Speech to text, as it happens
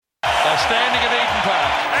They're standing at Eden Park.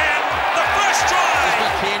 And the first try! There's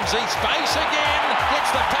McKenzie, space again, gets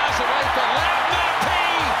the pass away for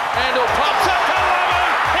Lamarty. Handle pops up to Lamu.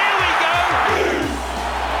 Here we go.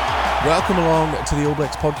 Welcome along to the All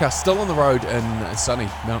Blacks podcast, still on the road in sunny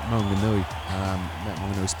Mount Maunganui. Mount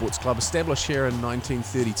Maunganui Sports Club, established here in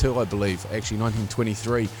 1932, I believe, actually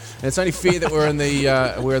 1923. And it's only fair that we're in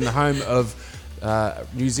the home of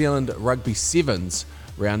New Zealand Rugby Sevens.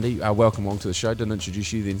 Roundy, welcome along to the show. Didn't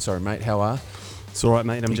introduce you then, sorry mate, how are? It's all right,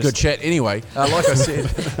 mate. Good chat. Anyway, like I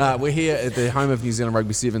said, we're here at the home of New Zealand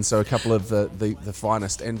Rugby Sevens, so a couple of the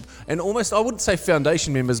finest and almost, I wouldn't say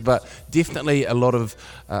foundation members, but definitely a lot of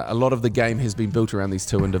the game has been built around these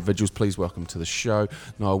two individuals. Please welcome to the show,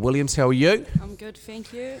 Niall Williams. How are you? I'm good,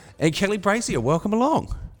 thank you. And Kelly Brazier, welcome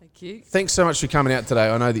along. Thank you. Thanks so much for coming out today.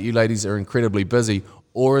 I know that you ladies are incredibly busy,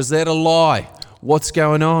 or is that a lie? What's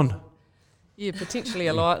going on? Yeah, potentially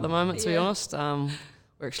a lie at the moment, to be honest.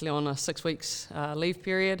 We're actually on a 6 weeks leave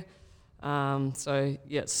period. So,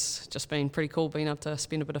 yeah, it's just been pretty cool being able to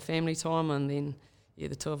spend a bit of family time, and then, yeah,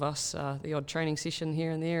 the two of us, the odd training session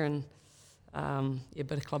here and there, and, yeah, a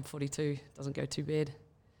bit of club footy too. Doesn't go too bad.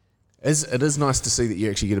 It is nice to see that you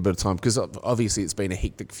actually get a bit of time, because obviously it's been a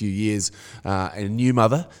hectic few years, and a new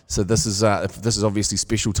mother, so this is obviously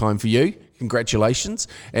special time for you. Congratulations.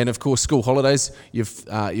 And of course, school holidays, you've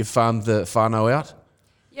farmed the whānau out.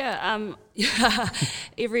 Yeah,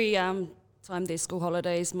 every time there's school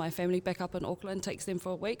holidays, my family back up in Auckland takes them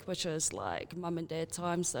for a week, which is like mum and dad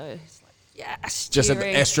time, so it's like, yes, just at the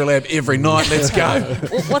Astrolab every night, let's go.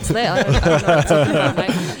 What's that? I don't know what you're talking about,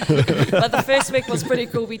 mate. But the first week was pretty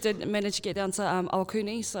cool. We did manage to get down to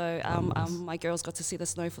Aokuni, so my girls got to see the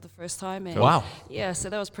snow for the first time. And wow. Yeah, so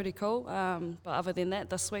that was pretty cool. But other than that,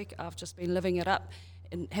 this week I've just been living it up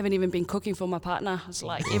and haven't even been cooking for my partner. It's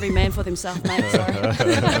like every man for themselves, mate. So.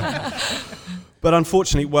 But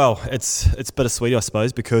unfortunately, well, it's bittersweet, I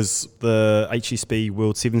suppose, because the HSB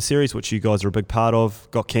World 7 Series, which you guys are a big part of,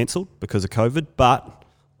 got cancelled because of COVID. But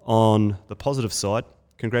on the positive side,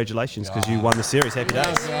 congratulations, because you won the series. Happy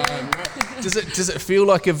days. Does it feel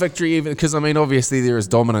like a victory, even because I mean obviously there is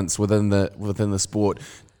dominance within the sport?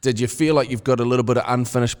 Did you feel like you've got a little bit of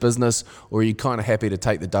unfinished business, or are you kind of happy to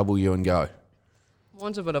take the W and go?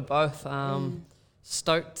 Mine's a bit of both.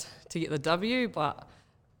 Stoked to get the W, but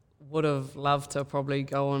would have loved to probably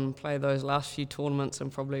go and play those last few tournaments and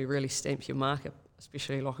probably really stamp your mark,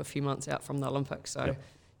 especially like a few months out from the Olympics. So,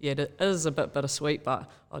 yeah, it is a bit bittersweet, but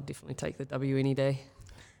I'd definitely take the W any day.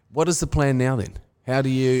 What is the plan now then? How do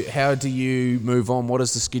you move on? What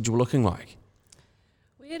is the schedule looking like?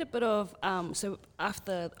 We had a bit of so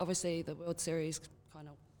after obviously the World Series kind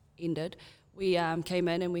of ended, we came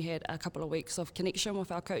in and we had a couple of weeks of connection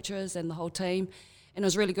with our coaches and the whole team. And it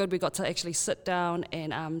was really good. We got to actually sit down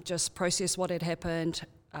and just process what had happened,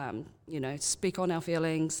 speak on our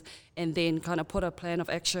feelings, and then kind of put a plan of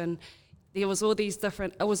action. There was all these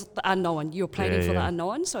different, it was the unknown. You're planning for the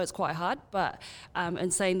unknown, so it's quite hard. But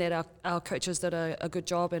in saying that, our coaches did a good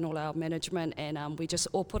job, and all our management, and we just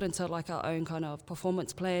all put into like our own kind of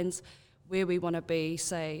performance plans, where we want to be,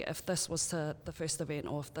 say, if this was the first event,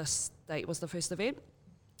 or if this date was the first event.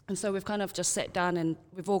 And so we've kind of just sat down and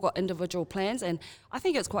we've all got individual plans, and I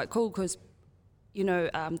think it's quite cool because,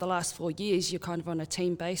 the last 4 years you're kind of on a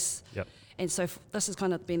team base. Yep. And so this has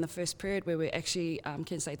kind of been the first period where we actually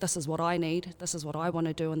can say, this is what I need, this is what I want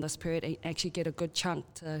to do in this period, and actually get a good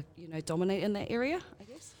chunk to, dominate in that area, I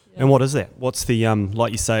guess. And what is that? What's the,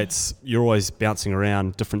 like you say, you're always bouncing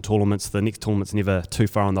around different tournaments. The next tournament's never too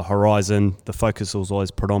far on the horizon. The focus was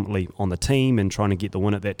always predominantly on the team and trying to get the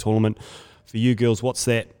win at that tournament. For you girls, what's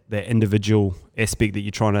that individual aspect that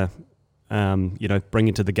you're trying to, bring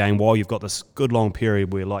into the game while you've got this good long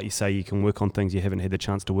period where, like you say, you can work on things you haven't had the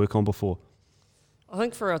chance to work on before? I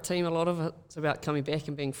think for our team, a lot of it's about coming back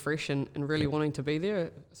and being fresh and really wanting to be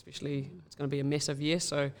there, especially it's going to be a massive year.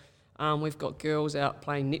 So we've got girls out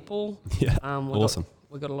playing netball. Yeah, awesome.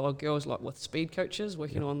 We've got a lot of girls like with speed coaches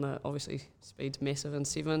working on obviously speed's massive in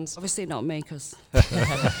sevens. Obviously not me, because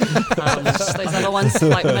those other ones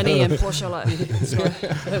like Minnie and Portia. Like, so I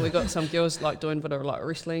think we've got some girls like doing a bit of like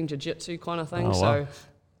wrestling, jiu-jitsu kind of thing. Oh, wow. So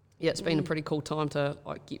yeah, it's been a pretty cool time to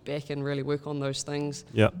like get back and really work on those things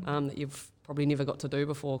that you've probably never got to do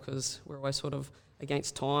before, because we're always sort of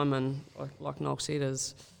against time, and like Noel said,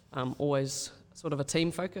 is always sort of a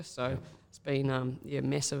team focus. So it's been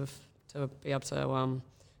massive to be able to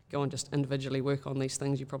go and just individually work on these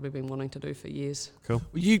things you've probably been wanting to do for years. Cool.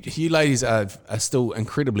 Well, you ladies are still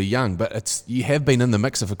incredibly young, but you have been in the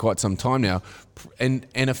mixer for quite some time now, and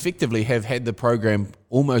effectively have had the program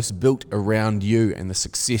almost built around you and the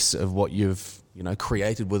success of what you've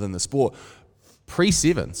created within the sport.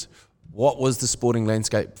 Pre-sevens, What was the sporting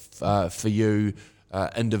landscape for you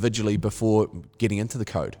individually before getting into the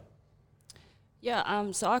code?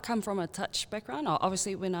 Yeah, so I come from a touch background.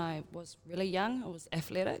 Obviously, when I was really young, it was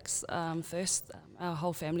athletics first. Our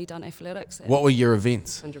whole family done athletics. What were your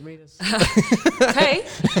events? 100 metres. Hey,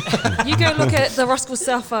 you go look at the Roskilde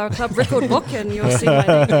South Club record book and you'll see my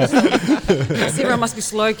name. Everyone must be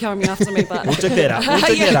slow coming after me, but We'll dig that up. We'll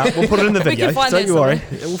dig that up. We'll put it in the We video. can find Don't that you worry.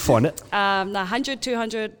 somewhere. We'll find it. 100,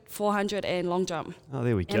 200, 400 and long jump. Oh,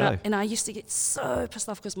 there we go. And I used to get so pissed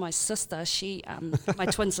off because my sister, my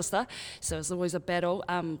twin sister, so it was always a battle,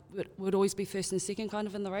 would always be first and second kind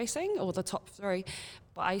of in the racing, or the top three.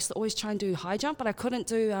 But I used to always try and do high jump, but I couldn't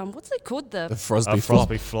do, what's it called? The Frosby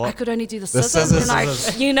flop. I flop. could only do the scissors. scissors.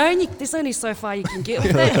 And there's only so far you can get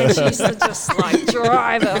with it. And she used to just like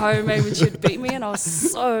drive it home, and she'd beat me, and I was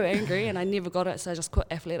so angry, and I never got it, so I just quit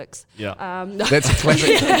athletics. Yeah. That's a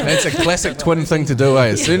classic. That's a classic twin thing to do.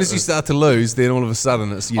 As soon as you start to lose, then all of a sudden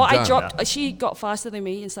you're done. I dropped. She got faster than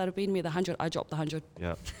me and started beating me the 100. I dropped the 100.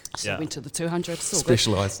 Yeah. So I went to the 200.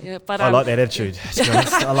 Specialised. Yeah, but I like that attitude. To be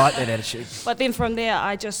honest. I like that attitude. But then from there,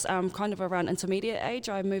 I just kind of around intermediate age,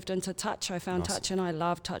 I moved into touch. I found touch, and I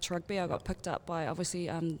love touch rugby. I got picked up by obviously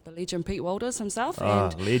the legend Pete Walters himself.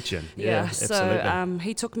 And legend. Yeah, so absolutely.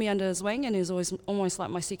 he took me under his wing, and he was always almost like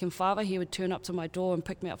my second father. He would turn up to my door and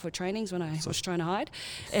pick me up for trainings when I was trying to hide.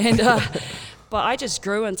 And but I just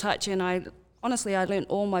grew in touch, and I learned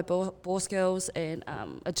all my ball skills and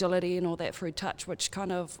agility and all that through touch, which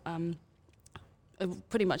kind of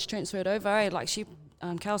pretty much transferred over.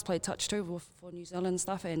 Cal's played touch too for New Zealand and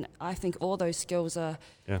stuff, and I think all those skills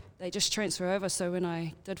they just transfer over. So when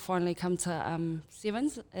I did finally come to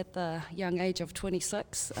sevens at the young age of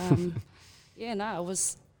 26, it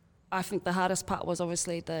was. I think the hardest part was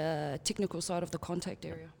obviously the technical side of the contact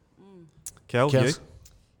area. Cal, you?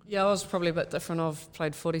 Yeah, I was probably a bit different. I've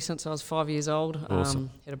played footy since I was 5 years old. Awesome.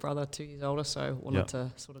 Had a brother 2 years older, so wanted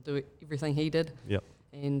to sort of do everything he did. Yep.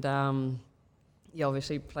 And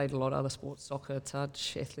obviously played a lot of other sports, soccer,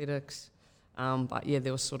 touch, athletics. But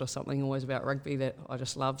there was sort of something always about rugby that I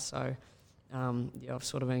just loved. So I've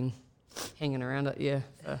sort of been hanging around it,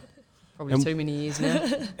 for probably too many years now.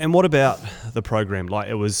 And what about the program? Like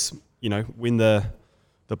it was, when the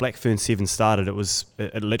Blackfern 7 started,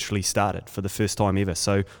 it literally started for the first time ever.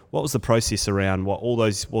 So what was the process around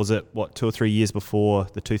was it 2 or 3 years before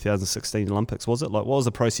the 2016 Olympics, was it? Like what was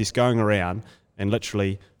the process going around and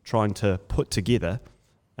literally trying to put together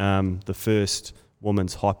the first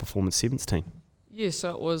women's high performance sevens team? Yeah,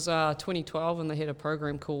 so it was 2012 and they had a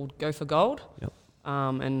program called Go for Gold. Yep.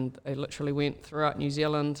 And they literally went throughout New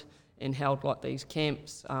Zealand and held like these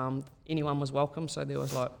camps. Anyone was welcome, so there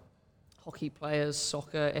was like hockey players,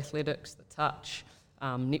 soccer, athletics, the touch,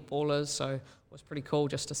 netballers, so it was pretty cool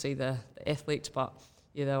just to see the athletes. But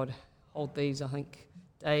they would hold these, I think,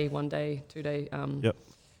 1 day, 2 day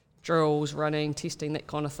drills, running, testing, that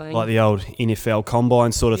kind of thing. Like the old NFL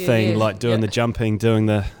combine sort of thing, like doing the jumping, doing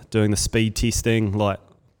the speed testing, like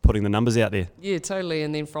putting the numbers out there. Yeah, totally.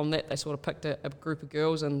 And then from that, they sort of picked a group of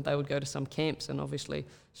girls and they would go to some camps, and obviously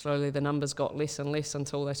slowly the numbers got less and less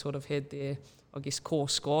until they sort of had their, I guess, core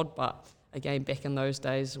squad. But again, back in those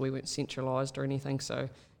days, we weren't centralised or anything, so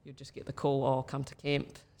you'd just get the call, come to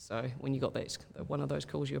camp. So when you got that one of those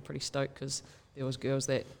calls, you were pretty stoked because there was girls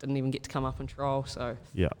that didn't even get to come up and trial. So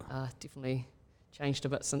definitely changed a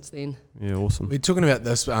bit since then. Yeah, awesome. We're talking about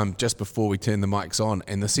this just before we turn the mics on,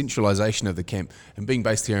 and the centralisation of the camp and being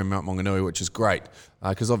based here in Mount Maunganui, which is great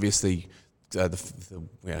because obviously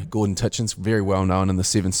Gordon Titchen's very well known in the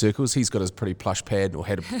Seven Circles. He's got his pretty plush pad, or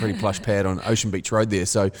had a pretty plush pad on Ocean Beach Road there.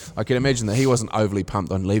 So I can imagine that he wasn't overly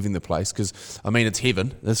pumped on leaving the place because, I mean, it's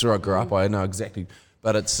heaven. That's where I grew up. I know exactly.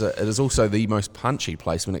 But it is also the most punchy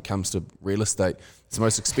place when it comes to real estate. It's the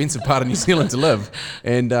most expensive part of New Zealand to live,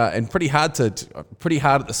 and pretty hard at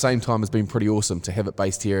the same time has been pretty awesome to have it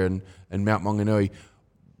based here in Mount Maunganui.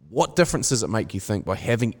 What difference does it make, you think, by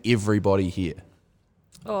having everybody here?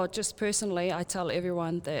 Oh, just personally, I tell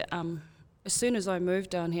everyone that as soon as I moved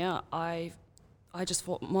down here, I just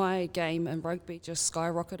thought my game in rugby just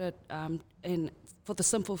skyrocketed, and for the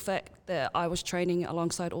simple fact that I was training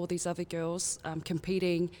alongside all these other girls,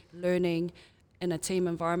 competing, learning in a team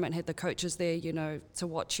environment, had the coaches there, to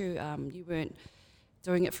watch you. You weren't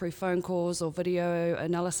doing it through phone calls or video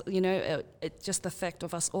analysis, it just the fact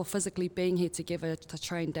of us all physically being here together to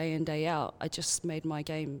train day in, day out, it just made my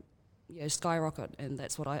game skyrocket, and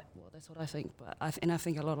that's what I think. But I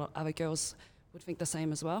think a lot of other girls would think the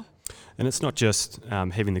same as well. And it's not just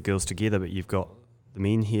having the girls together, but you've got the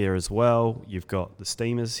men here as well. You've got the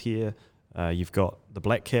Steamers here. You've got the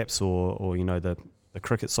Black Caps, or the the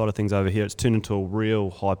cricket side of things over here. It's turned into a real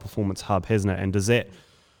high performance hub, hasn't it? And does that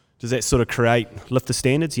sort of lift the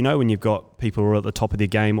standards, when you've got people who are at the top of their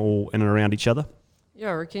game all in and around each other? Yeah,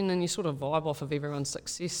 I reckon, and you sort of vibe off of everyone's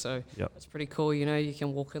success, so it's pretty cool. You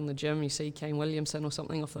can walk in the gym, you see Kane Williamson or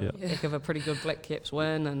something off the back of a pretty good Black Caps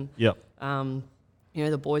win, and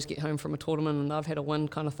the boys get home from a tournament and they've had a win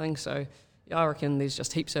kind of thing. So I reckon there's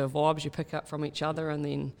just heaps of vibes you pick up from each other, and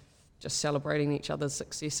then just celebrating each other's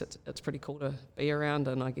success. It's pretty cool to be around,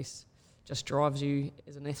 and I guess just drives you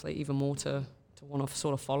as an athlete even more to want to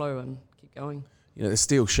sort of follow and keep going. The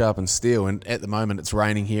steel sharpens steel, and at the moment it's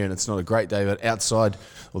raining here and it's not a great day, but outside,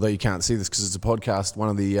 although you can't see this because it's a podcast, one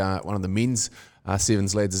of the men's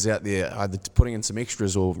Sevens lads is out there either putting in some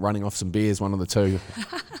extras or running off some beers, one of the two.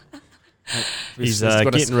 He's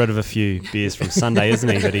getting rid of a few beers from Sunday, isn't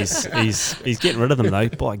he? But he's getting rid of them though.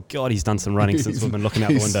 By God, he's done some running since we've been looking out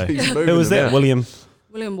the window. Who was that? William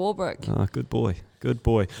Warbrick. Oh, good boy.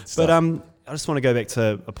 But I just want to go back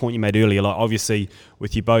to a point you made earlier. Like, obviously,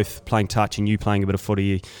 with you both playing touch and you playing a bit of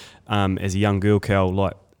footy as a young girl, Cal,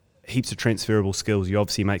 like heaps of transferable skills. You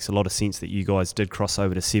obviously makes a lot of sense that you guys did cross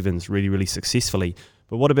over to Sevens really, really successfully.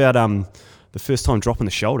 But what about the first time dropping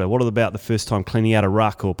the shoulder? What about the first time cleaning out a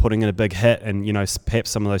ruck or putting in a big hit? And perhaps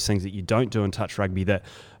some of those things that you don't do in touch rugby that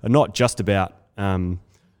are not just about going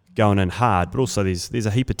in hard, but also there's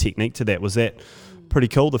a heap of technique to that. Was that pretty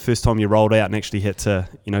cool the first time you rolled out and actually had to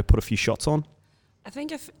put a few shots on? I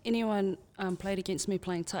think if anyone played against me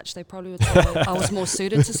playing touch, they probably would say I was more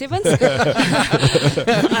suited to Sevens. Heavy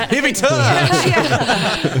touch!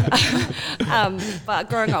 But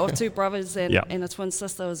growing up with two brothers and a twin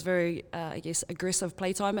sister was very, aggressive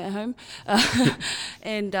playtime at home. But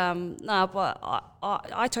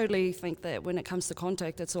I totally think that when it comes to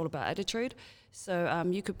contact, it's all about attitude. So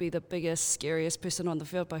you could be the biggest, scariest person on the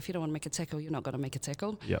field, but if you don't want to make a tackle, you're not going to make a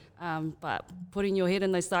tackle. Yep. But putting your head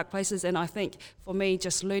in those dark places, and I think for me,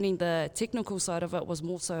 just learning the technical side of it was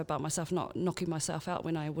more so about myself not knocking myself out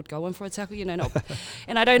when I would go in for a tackle.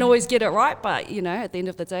 And I don't always get it right, but at the end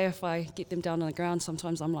of the day, if I get them down on the ground,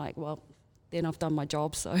 sometimes I'm like, well, then I've done my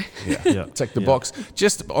job. So tick the box.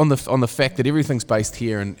 Just on the fact that everything's based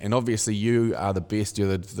here, and obviously you are the best.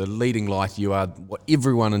 You're the leading light. You are what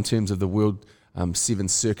everyone in terms of the world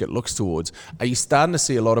Sevens circuit looks towards. Are you starting to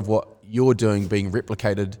see a lot of what you're doing being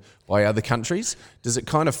replicated by other countries? Does it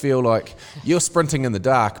kind of feel like you're sprinting in the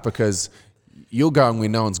dark because you're going where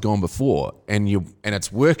no one's gone before, and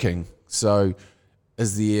it's working? So are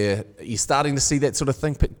you starting to see that sort of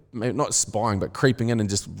thing, not spying but creeping in and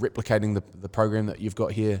just replicating the program that you've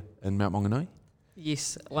got here in Mount Maunganui?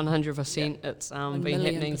 Yes, 100%. It's been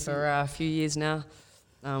happening for a few years now.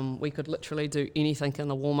 We could literally do anything in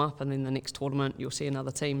the warm-up, and then the next tournament you'll see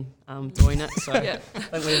another team doing it. So I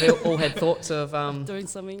think we've all had thoughts of doing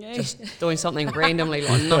something, just doing something randomly,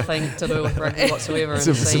 like nothing to do with rugby whatsoever.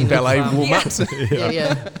 Some ballet warm-ups.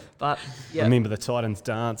 But I remember the Titans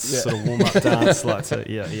dance, sort of warm-up dance.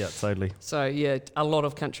 Totally. So a lot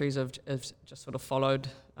of countries have just sort of followed,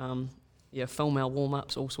 film our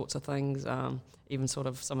warm-ups, all sorts of things, even sort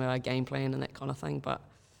of some of our game plan and that kind of thing. But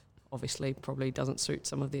obviously probably doesn't suit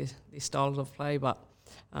some of their styles of play, but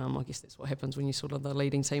I guess that's what happens when you're sort of the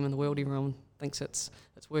leading team in the world. Everyone thinks it's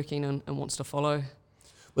working and wants to follow.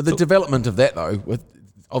 With the development of that though, with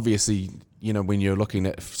obviously, when you're looking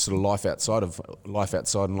at sort of life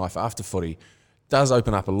outside and life after footy, does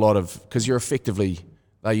open up a lot of, because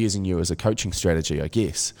they're using you as a coaching strategy, I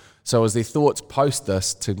guess. So is there thoughts post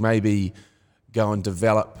this to maybe go and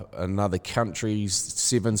develop another country's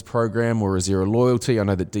Sevens program, or is there a loyalty? I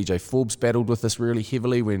know that DJ Forbes battled with this really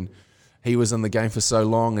heavily when he was in the game for so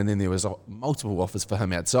long, and then there was multiple offers for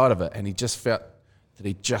him outside of it, and he just felt that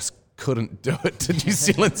he just couldn't do it to New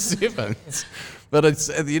Zealand Sevens. But it's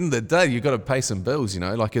at the end of the day, you've got to pay some bills,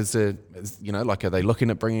 Like, are they looking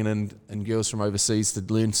at bringing in girls from overseas to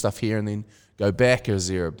learn stuff here and then go back? Or is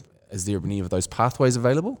there any of those pathways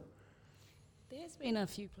available? Been a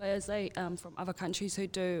few players from other countries who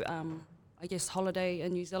do holiday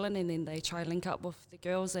in New Zealand, and then they try to link up with the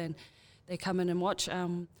girls and they come in and watch.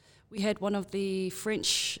 We had one of the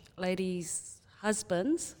French ladies'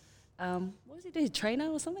 husbands, what was he doing,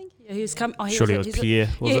 trainer or something? Yeah, he was Pierre,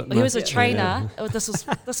 he was a trainer. This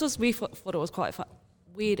was we thought it was quite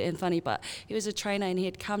weird and funny, but he was a trainer and he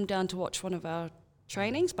had come down to watch one of our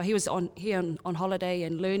trainings, but he was on holiday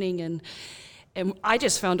and learning, and I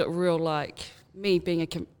just found it real, like, me being a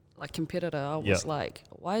competitor, I was like,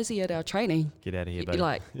 why is he at our training? Get out of here, buddy.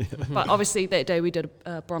 But obviously that day we did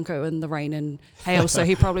a Bronco in the rain and hail, so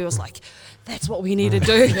he probably was like, that's what we need to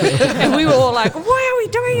do. And we were all like, why are we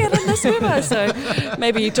doing it in this weather? So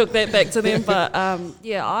maybe he took that back to them. But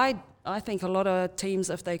I think a lot of teams,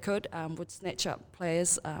 if they could, would snatch up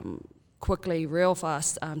players quickly, real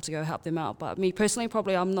fast, to go help them out. But me personally,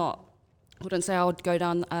 probably I wouldn't say I would go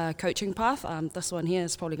down a coaching path. This one here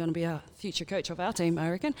is probably going to be a future coach of our team, I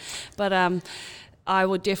reckon. But I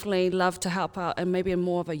would definitely love to help out, and maybe in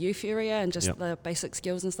more of a youth area and just the basic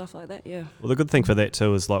skills and stuff like that. Yeah. Well, the good thing for that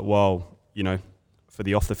too is like, while for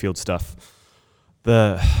the off the field stuff,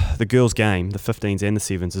 the girls' game, the 15s and the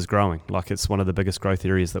 7s, is growing. Like, it's one of the biggest growth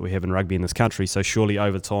areas that we have in rugby in this country. So surely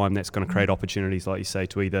over time, that's going to create opportunities, like you say,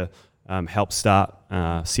 to either help start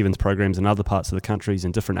 7s programs in other parts of the countries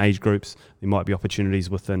in different age groups. There might be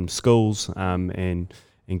opportunities within schools and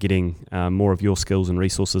getting more of your skills and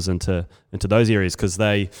resources into those areas, because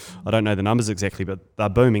I don't know the numbers exactly, but they're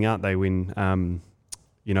booming, aren't they, when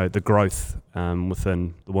the growth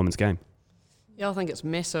within the women's game? Yeah, I think it's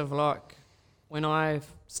massive. Like, when I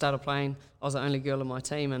started playing, I was the only girl in my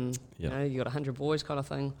team, and you got 100 boys kind of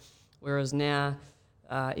thing. Whereas now,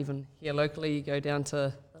 even here locally, you go down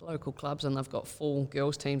to the local clubs and they've got full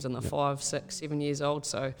girls teams and they're 5, 6, 7 years old.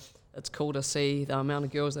 So it's cool to see the amount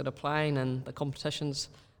of girls that are playing and the competitions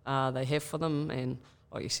they have for them. And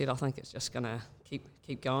like you said, I think it's just going to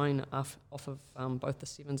keep going off of both the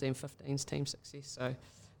 7s and 15s team success. So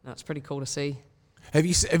it's pretty cool to see. Have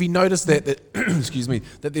you noticed that excuse me,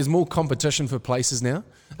 that there's more competition for places now?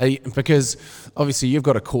 Because obviously you've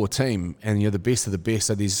got a core team and you're the best of the best,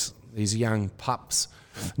 so these young pups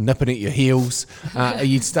nipping at your heels. Are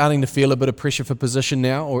you starting to feel a bit of pressure for position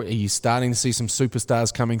now, or are you starting to see some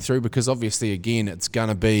superstars coming through? Because obviously, again, it's going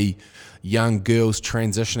to be young girls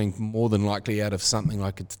transitioning more than likely out of something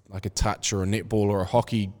like a touch or a netball or a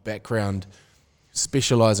hockey background,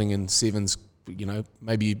 specialising in 7s,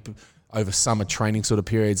 maybe over summer training sort of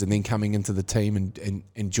periods, and then coming into the team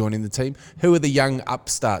and joining the team. Who are the young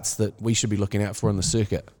upstarts that we should be looking out for on the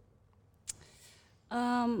circuit?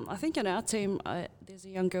 I think in our team, there's a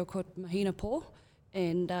young girl called Mahina Paul,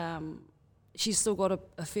 and she's still got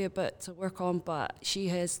a fair bit to work on, but she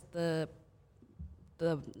has the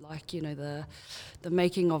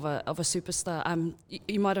making of a superstar.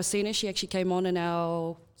 You might have seen her. She actually came on in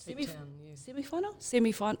our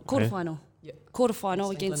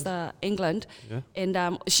quarterfinal against England,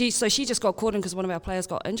 and she just got caught in because one of our players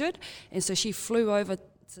got injured, and so she flew over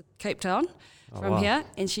to Cape Town from here,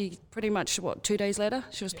 and she pretty much 2 days later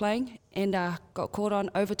she was playing and got caught on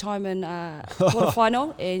overtime in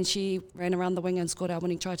quarterfinal, and she ran around the wing and scored our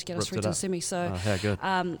winning try to get us through to the semi. So how good.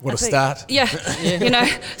 What a start. Yeah.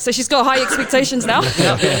 So she's got high expectations now.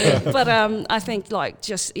 But I think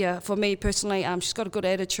for me personally, she's got a good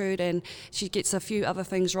attitude and she gets a few other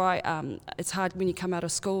things right. It's hard when you come out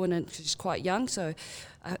of school and she's quite young, so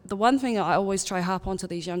the one thing I always try harp on to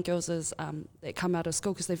these young girls is that come out of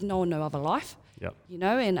school, because they've known no other life,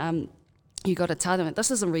 and you got to tell them that this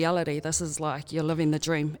isn't reality. This is like you're living the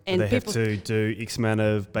dream. And they have to do X amount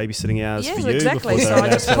of babysitting hours for you. Exactly. Before So I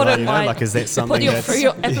just put in my is that something put through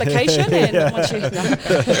your application and once you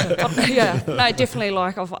definitely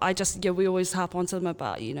we always harp on to them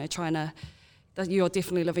about trying to you're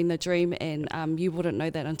definitely living the dream, and you wouldn't know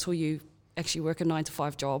that until you actually work a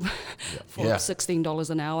 9-to-5 job for $16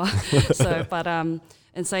 an hour. So, but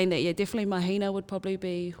in saying that, definitely Mahina would probably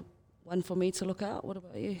be one for me to look out. What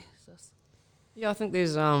about you, sis? Yeah, I think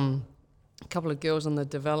there's a couple of girls on the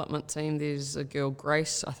development team. There's a girl,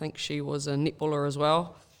 Grace. I think she was a netballer as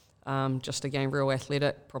well. Just again, real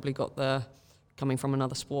athletic. Probably got coming from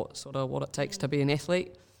another sport, sort of what it takes to be an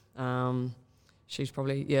athlete. She's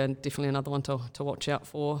probably definitely another one to watch out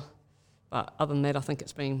for. But other than that, I think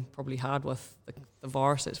it's been probably hard with the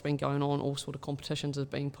virus that's been going on. All sort of competitions have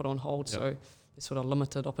been put on hold, so there's sort of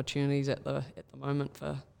limited opportunities at the moment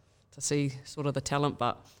to see sort of the talent.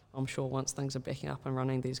 But I'm sure once things are backing up and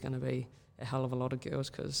running, there's going to be a hell of a lot of girls,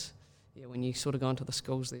 because when you sort of go into the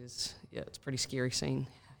schools, it's pretty scary seeing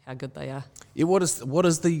how good they are. Yeah, what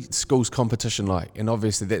is the schools competition like? And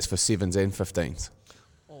obviously that's for 7s and 15s.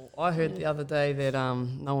 I heard the other day that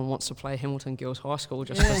no one wants to play Hamilton Girls High School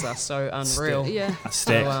just because they're so unreal.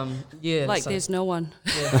 So, there's no one.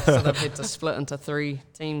 So they've had to split into 3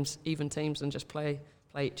 teams, even teams, and just play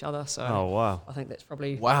each other. So I think that's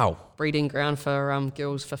probably breeding ground for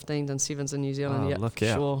girls 15s and 7s in New Zealand.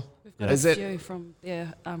 Sure. We've got a few from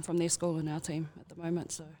their school in our team at the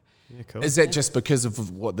moment. So. Yeah, cool. Is that just because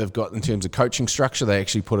of what they've got in terms of coaching structure? They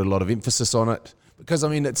actually put a lot of emphasis on it? Because, I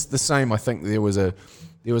mean, it's the same. I think there was a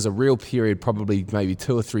real period probably maybe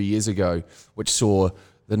 2 or 3 years ago which saw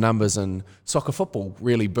the numbers in soccer football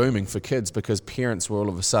really booming for kids, because parents were all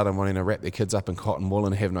of a sudden wanting to wrap their kids up in cotton wool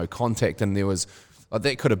and have no contact, and there was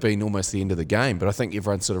that could have been almost the end of the game. But I think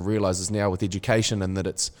everyone sort of realises now with education and that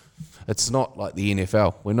it's it's not like the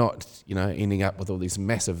NFL. We're not, ending up with all these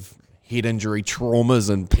massive head injury traumas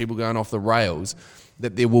and people going off the rails,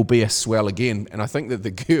 that there will be a swell again. And I think that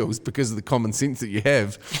the girls, because of the common sense that you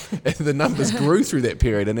have, the numbers grew through that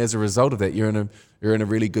period, and as a result of that, you're in a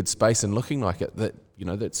really good space and looking like it. That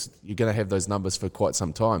you're going to have those numbers for quite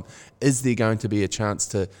some time. Is there going to be a chance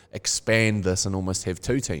to expand this and almost have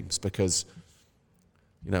 2 teams? Because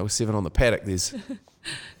with 7 on the paddock, there's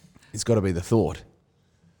got to be the thought.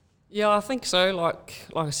 Yeah, I think so. Like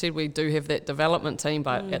I said, we do have that development team,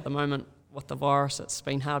 but at the moment with the virus, it's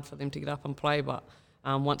been hard for them to get up and play. But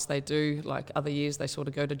once they do, like other years, they sort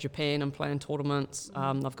of go to Japan and play in tournaments.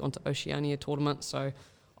 They've gone to Oceania tournaments. So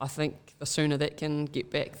I think the sooner that can get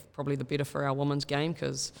back, probably the better for our women's game,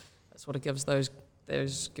 because it sort of gives those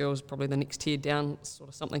girls probably the next tier down sort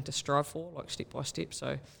of something to strive for, like step by step.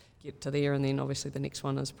 So get to there, and then obviously the next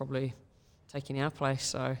one is probably taking our place.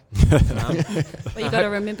 So, but you got to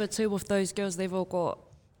remember too, with those girls, they're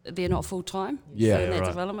not full time. Yeah, in that right.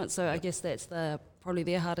 development. So I guess that's probably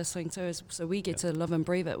their hardest thing too. So we get to live and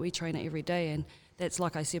breathe it. We train it every day, and that's,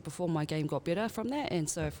 like I said before, my game got better from that. And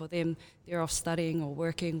so for them, they're off studying or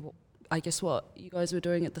working. I guess what you guys were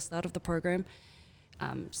doing at the start of the program.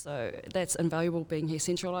 So that's invaluable being here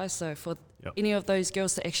centralised. So for any of those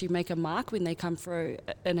girls to actually make a mark when they come through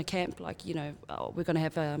in a camp, like we're going to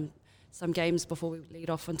have some games before we lead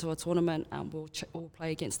off into a tournament. We'll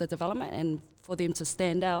play against the development, and for them to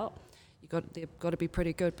stand out, they've got to be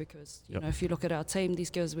pretty good, because if you look at our team,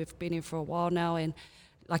 these girls, we've been here for a while now, and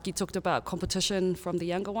like you talked about competition from the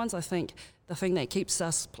younger ones, I think the thing that keeps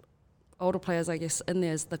us older players, I guess, in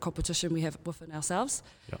there is the competition we have within ourselves,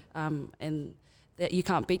 and that you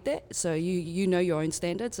can't beat that. So you know your own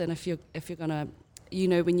standards, and if you're gonna,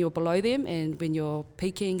 when you're below them and when you're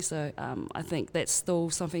peaking. So I think that's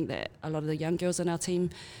still something that a lot of the young girls in our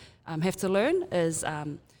team have to learn is.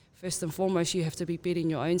 First and foremost, you have to be beating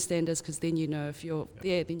your own standards, because then if you're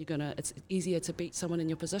there, then it's easier to beat someone in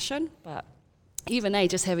your position. But even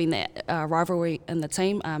just having that rivalry in the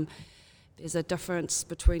team, there's a difference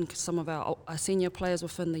between some of our senior players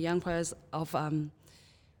within the young players of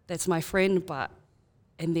that's my friend,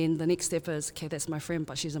 and then the next step is, okay, that's my friend,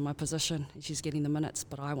 but she's in my position and she's getting the minutes,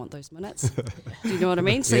 but I want those minutes. Do you know what I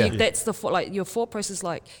mean? So that's your thought process.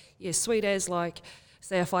 Like, sweet as like.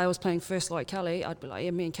 Say if I was playing first like Kelly, I'd be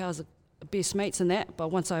like, me and Cal are the best mates in that. But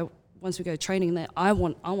once we go training that, I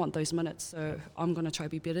want those minutes, so I'm going to try to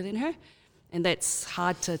be better than her, and that's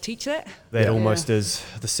hard to teach that. That almost is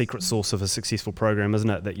the secret sauce of a successful program, isn't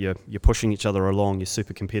it? That you're pushing each other along, you're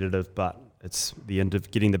super competitive, but it's the end of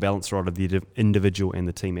getting the balance right of the individual and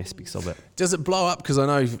the team aspects of it. Does it blow up? Because I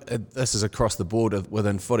know this is across the board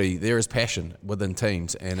within footy. There is passion within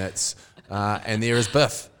teams, and it's and there is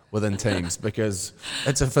biff within teams, because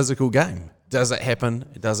it's a physical game. Does it happen?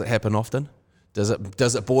 Does it happen often? Does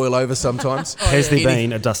it boil over sometimes? Has there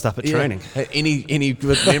been a dust up at training? Any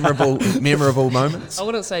good memorable moments? I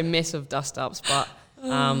wouldn't say massive dust ups, but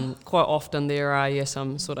quite often there are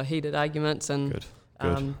some sort of heated arguments and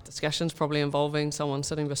discussions, probably involving someone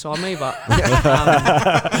sitting beside me, but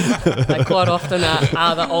they quite often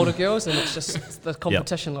are the older girls, and it's just the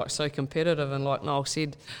competition so competitive, and like Noel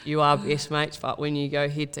said, you are best mates, but when you go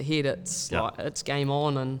head to head, it's like it's game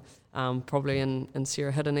on. And probably in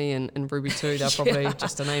Sarah Hiddeney and Ruby too, they're probably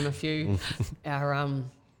just to name a few our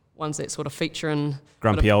ones that sort of feature in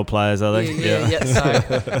grumpy old players, are they? Yeah.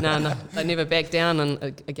 So no, they never back down,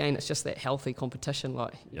 and again, it's just that healthy competition.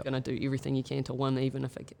 Like you're going to do everything you can to win, even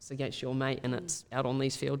if it's against your mate and it's out on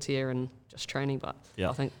these fields here and just training. But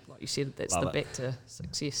I think, like you said, that's back to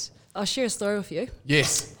success. I'll share a story with you.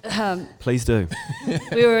 Yes. Please do.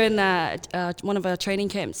 We were in one of our training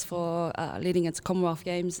camps for leading into Commonwealth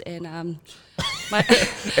Games, and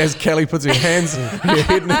as Kelly puts her hands, her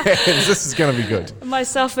head in her hands, this is going to be good.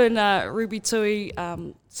 Myself and Ruby Tui,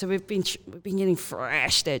 so we've been getting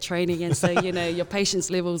thrashed at training, and so your patience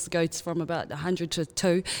levels go from about 100 to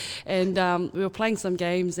 2, and we were playing some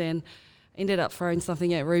games and ended up throwing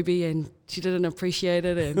something at Ruby, and she didn't appreciate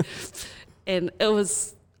it, and it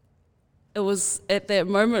was at that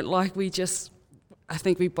moment like I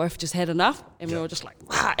think we both just had enough, and we were just like,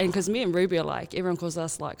 wow. And because me and Ruby are like, everyone calls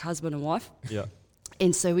us like husband and wife. Yeah.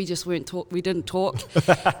 And so we just we didn't talk.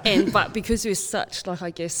 But because we're such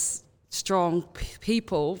strong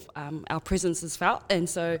people, our presence is felt. And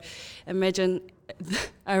so imagine,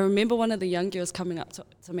 I remember one of the young girls coming up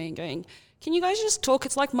to me and going, can you guys just talk?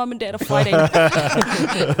 It's like mum and dad are fighting.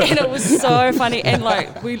 And it was so funny. And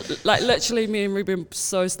we literally, me and Ruby were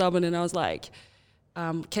so stubborn, and I was like,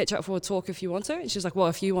 catch up for a talk if you want to. And she's like, well,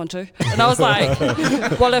 if you want to. And I was like,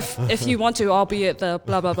 well, if you want to, I'll be at the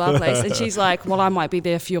blah, blah, blah place. And she's like, well, I might be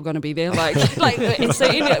there if you're going to be there. And so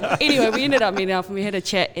anyway, we ended up meeting up and we had a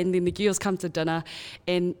chat, and then the girls come to dinner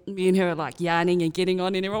and me and her are like yarning and getting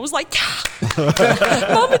on, and everyone was like,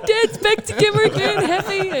 Mum and Dad's back together again,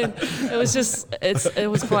 happy. And it was just, it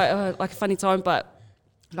was quite like a funny time, but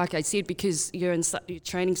like I said, because you're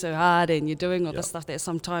training so hard and you're doing all this stuff that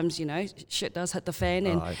sometimes, shit does hit the fan.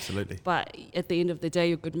 And, absolutely. But at the end of the day,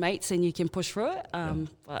 you're good mates and you can push through it.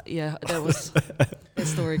 But yeah, that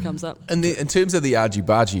story comes up. And in terms of the Argy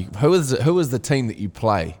Bargy, who is the team that you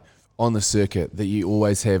play on the circuit that you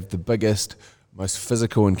always have the biggest, most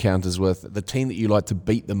physical encounters with, the team that you like to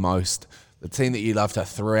beat the most, the team that you love to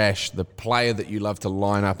thrash, the player that you love to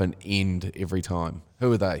line up and end every time?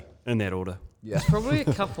 Who are they? In that order. Yeah. There's probably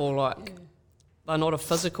a couple, they're not a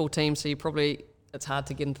physical team, so it's hard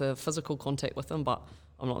to get into physical contact with them, but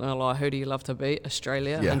I'm not going to lie, who do you love to beat?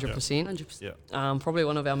 Australia, 100%. 100%. Yeah. Probably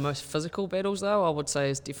one of our most physical battles, though, I would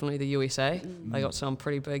say, is definitely the USA. They got some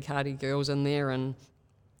pretty big, hardy girls in there, and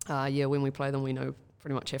when we play them, we know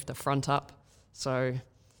pretty much have to front up. So,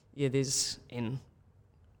 and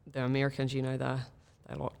the Americans, they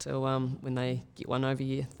like to, when they get one over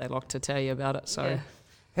you, they like to tell you about it, so... Yeah.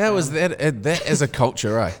 How is that as a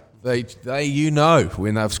culture, eh? They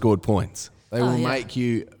when they've scored points. They will make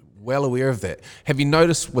you well aware of that. Have you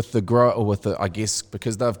noticed with I guess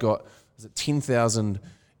because they've got 10,000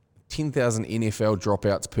 NFL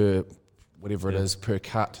dropouts per whatever it is per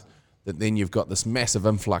cut, that then you've got this massive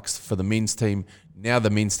influx for the men's team. Now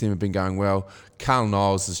the men's team have been going well. Carl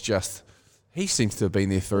Niles is he seems to have been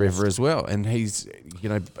there forever as well, and he's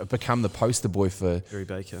become the poster boy for Gary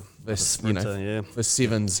Baker, for sprinter, for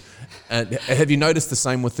sevens. And have you noticed the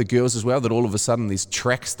same with the girls as well? That all of a sudden these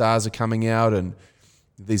track stars are coming out, and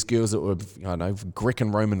these girls that were Greek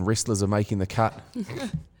and Roman wrestlers are making the cut.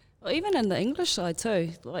 Well, even in the English side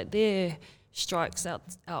too, like their strikes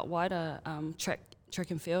out wider track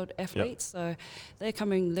and field athletes, so they're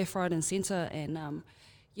coming left, right, and centre, and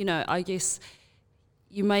I guess.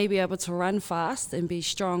 You may be able to run fast and be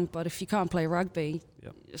strong, but if you can't play rugby,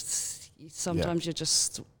 sometimes you're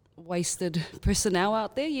just wasted personnel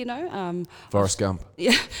out there, Forrest Gump.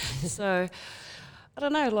 Yeah. So, I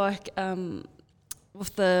don't know,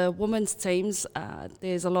 with the women's teams,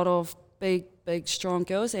 there's a lot of big, strong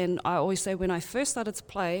girls, and I always say when I first started to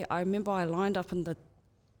play, I remember I lined up in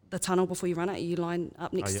the tunnel before you run out, you line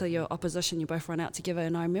up next to your opposition, you both run out together,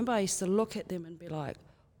 and I remember I used to look at them and be like,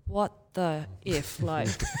 what the F? Like,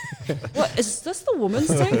 what is this the women's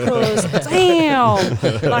team? Because damn,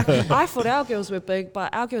 I thought our girls were big,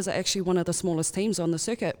 but our girls are actually one of the smallest teams on the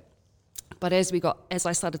circuit. But as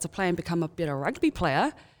I started to play and become a better rugby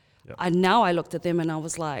player, I looked at them and I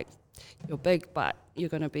was like, you're big, but you're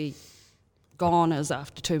going to be gone as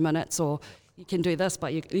after 2 minutes, or you can do this,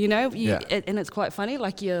 but and it's quite funny.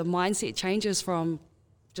 Like your mindset changes from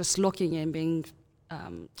just looking and being.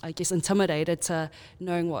 Intimidated to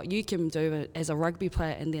knowing what you can do as a rugby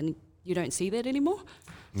player, and then you don't see that anymore.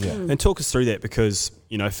 Yeah. And talk us through that, because,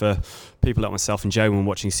 for people like myself and Jay, when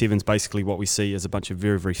watching sevens, basically what we see is a bunch of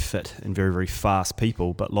very, very fit and very, very fast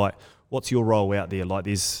people. But, what's your role out there?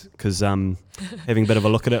 Because having a bit of a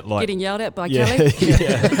look at it, getting yelled at by Kelly.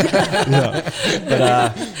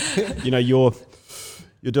 But,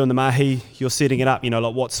 you're doing the mahi, you're setting it up,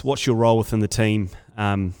 what's your role within the team?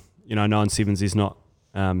 Knowing sevens is not,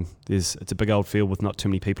 it's a big old field with not too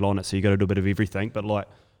many people on it, so you got to do a bit of everything. But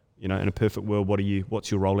in a perfect world,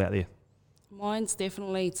 what's your role out there? Mine's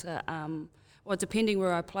definitely to, depending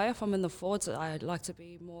where I play. If I'm in the forwards, I'd like to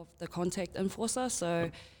be more of the contact enforcer.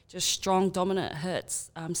 So just strong, dominant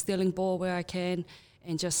hits, stealing ball where I can,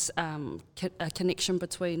 and just a connection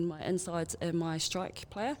between my insides and my strike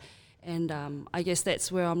player. And I guess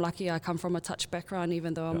that's where I'm lucky. I come from a touch background,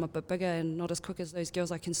 even though I'm a bit bigger and not as quick as those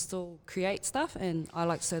girls, I can still create stuff. And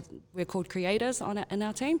we're called creators in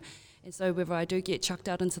our team. And so whether I do get chucked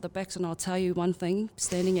out into the backs, and I'll tell you one thing,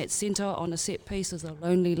 standing at centre on a set piece is a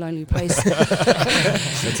lonely, lonely place.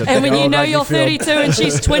 And when you know you're 32 and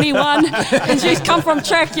she's 21 and she's come from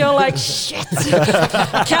track, you're like, shit,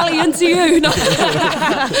 Kelly, into you.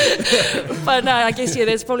 But no, I guess,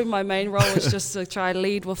 that's probably my main role, is just to try and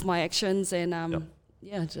lead with my actions and,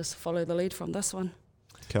 just follow the lead from this one.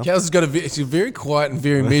 Kels has she's very quiet and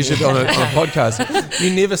very measured on a podcast.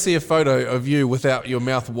 You never see a photo of you without your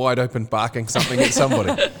mouth wide open barking something at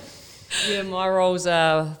somebody. Yeah, my role's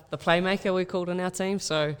the playmaker, we're called in our team.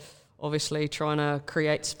 So obviously trying to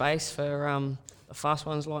create space for the fast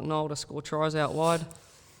ones like Noel to score tries out wide,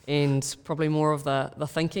 and probably more of the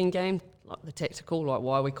thinking game, like the tactical, like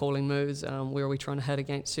why are we calling moves, where are we trying to hit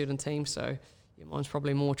against certain teams. So yeah, mine's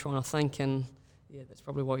probably more trying to think, and yeah, that's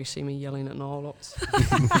probably why you see me yelling at Niall lots.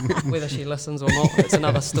 Whether she listens or not, it's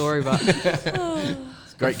another story, but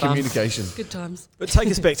Great communication. Good times. But take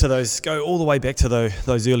us back to go all the way back to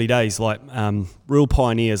those early days, like real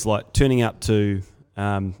pioneers, like turning up to,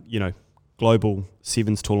 global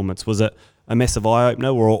sevens tournaments. Was it a massive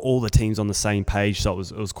eye-opener? Were all the teams on the same page? So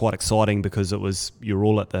it was quite exciting because you're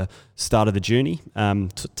all at the start of the journey.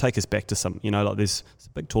 Take us back to some, like there's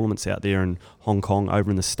big tournaments out there in Hong Kong,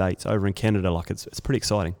 over in the States, over in Canada. Like it's pretty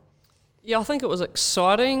exciting. Yeah, I think it was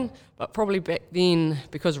exciting, but probably back then,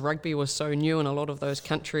 because rugby was so new in a lot of those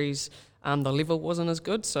countries, the level wasn't as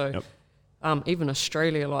good. So even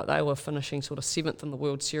Australia, like they were finishing sort of 7th in the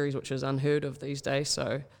World Series, which is unheard of these days.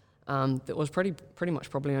 So it was pretty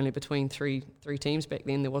much probably only between three teams back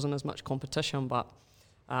then. There wasn't as much competition, but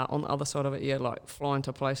on the other side of it, yeah, like flying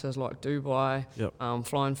to places like Dubai,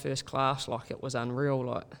 flying first class, like it was unreal,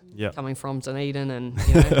 like coming from Dunedin and,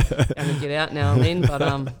 and get out now and then,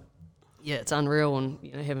 but yeah, it's unreal, and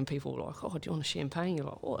having people like, oh, do you want a champagne? You're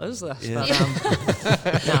like, what is this? Yeah.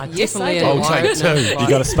 But Yes, definitely. I'll take two. You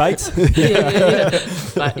got a spades? yeah.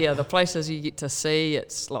 But yeah, the places you get to see,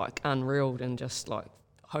 it's like unreal, and just like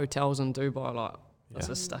hotels in Dubai, like this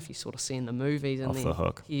is stuff you sort of see in the movies, and Off then the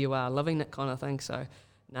hook. here you are living it kind of thing. So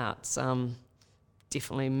it's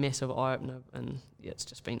definitely a massive eye opener, and yeah, it's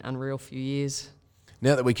just been unreal few years.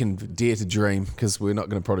 Now that we can dare to dream, because we're not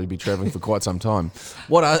going to probably be travelling for quite some time,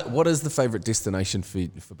 what is the favourite destination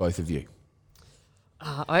for both of you?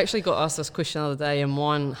 I actually got asked this question the other day, and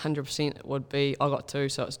mine 100% would be, I got two,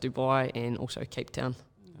 so it's Dubai and also Cape Town.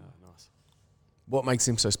 Oh, nice. What makes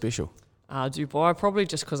them so special? Dubai, probably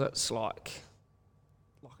just because it's like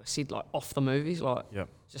I said, like off the movies, like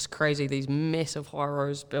just crazy, these massive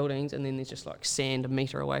high-rise buildings, and then there's just like sand a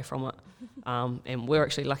metre away from it. And we're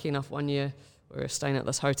actually lucky enough one year, we were staying at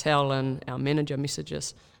this hotel, and our manager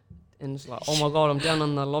messages, and it's like, oh my God, I'm down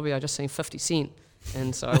in the lobby, I just seen 50 Cent.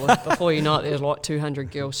 And so before you know it, there's like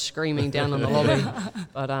 200 girls screaming down in the lobby.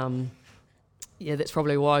 But yeah, that's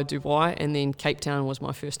probably why Dubai. And then Cape Town was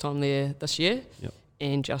my first time there this year. Yep.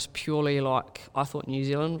 And just purely like, I thought New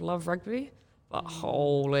Zealand would love rugby, but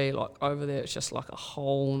holy, like over there, it's just like a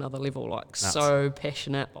whole nother level, like so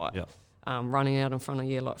passionate, like running out in front of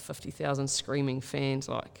like 50,000 screaming fans,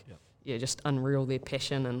 like just unreal, their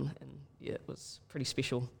passion, and yeah, it was pretty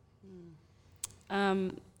special.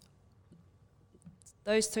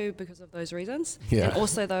 Those two because of those reasons. Yeah. And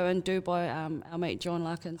also though in Dubai, our mate John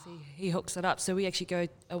Larkins, he hooks it up. So we actually go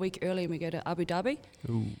a week early and we go to Abu Dhabi.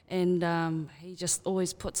 Ooh. And he just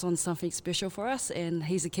always puts on something special for us. And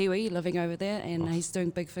he's a Kiwi living over there, and he's doing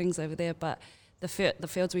big things over there. But the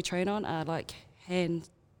fields we train on are like hand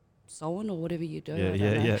sewn or whatever you do.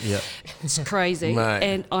 Yeah. It's crazy. Mate.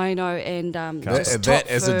 And I know, and That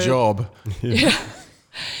as a job.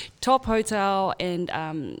 Top hotel,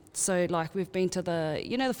 and so like we've been to the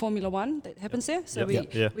the Formula One that happens there. So we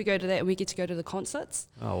go to that, and we get to go to the concerts.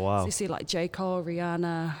 Oh wow! So you see like J. Cole,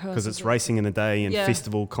 Rihanna. Because it's racing in the day and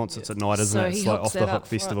festival concerts at night, isn't it? It's like off the hook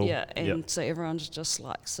festival. So everyone's just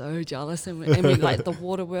like so jealous, and we like the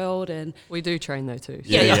water world, and we do train though too.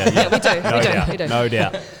 Yeah, we do. No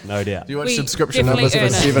doubt. Do you watch We subscription numbers of the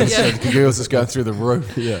definitely Sevens? The girls just going through the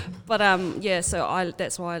roof. Yeah. But so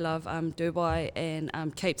that's why I love Dubai,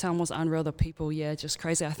 and Cape Town was unreal. The people, just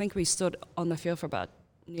crazy. I think we stood on the field for about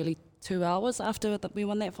nearly 2 hours after we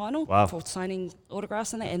won that final for signing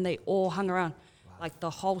autographs and that, and they all hung around. Wow. Like the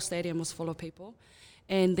whole stadium was full of people.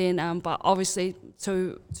 And then, but obviously,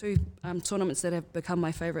 two tournaments that have become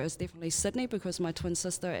my favourite is definitely Sydney, because my twin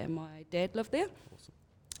sister and my dad live there. Awesome.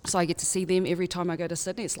 So I get to see them every time I go to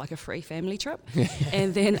Sydney. It's like a free family trip.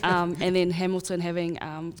 And then Hamilton,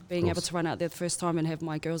 being able to run out there the first time and have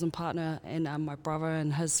my girls and partner and my brother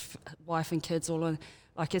and his wife and kids all in.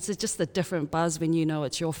 Like it's just a different buzz when you know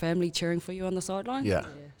it's your family cheering for you on the sideline. Yeah.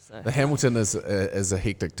 So. The Hamilton is a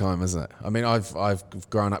hectic time, isn't it? I mean, I've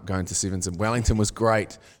grown up going to Sevens, and Wellington was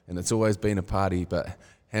great, and it's always been a party, but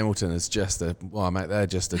Hamilton is just they're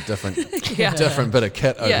just a different bit of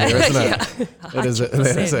kit over there, isn't it? It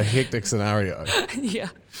is a hectic scenario. Yeah.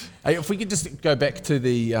 Hey, if we could just go back to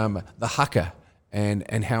the haka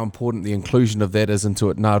and how important the inclusion of that is into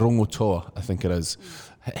it, Ngā Rongotoa, I think it is.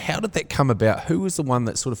 How did that come about? Who was the one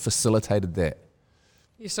that sort of facilitated that?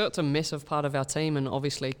 Yeah, so it's a massive part of our team and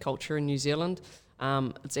obviously culture in New Zealand.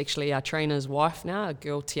 It's actually our trainer's wife now, a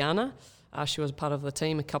girl Tiana. She was part of the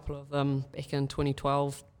team, a couple of them back in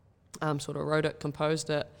 2012, sort of wrote it,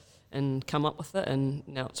 composed it, and come up with it, and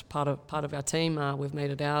now it's part of our team. We've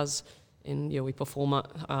made it ours, we perform it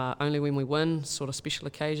only when we win, sort of special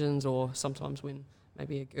occasions, or sometimes when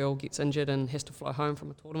maybe a girl gets injured and has to fly home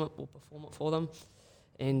from a tournament, we'll perform it for them.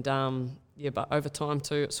 And but over time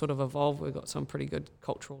too, it's sort of evolved. We've got some pretty good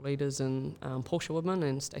cultural leaders in Portia Woodman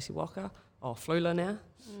and Stacey Walker, Flula now,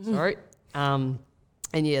 sorry. And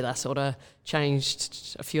that sort of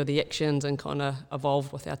changed a few of the actions and kind of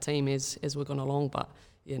evolved with our team as we've gone along. But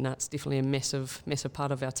it's definitely a massive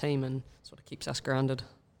part of our team and sort of keeps us grounded.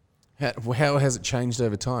 How has it changed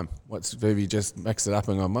over time? Have you just mixed it up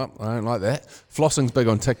and gone, I don't like that? Flossing's big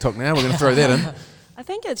on TikTok now. We're going to throw that in. I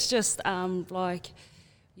think it's just like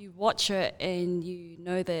you watch it and you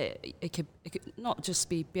know that it could not just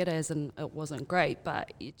be better as in it wasn't great,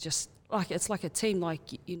 but it just it's like a team, like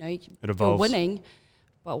you're winning,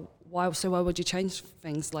 but why would you change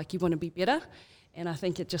things? Like you want to be better, and I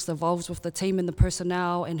think it just evolves with the team and the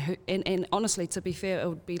personnel and honestly, to be fair, it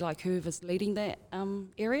would be like whoever's leading that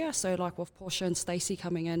area. So like with Portia and Stacey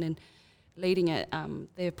coming in and leading it,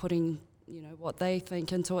 they're putting what they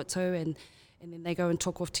think into it too, and then they go and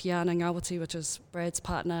talk with Tiana Ngawati, which is Brad's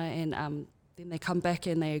partner, and then they come back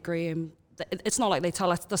and they agree. And it's not like they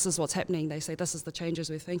tell us this is what's happening. They say this is the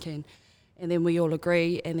changes we're thinking, and then we all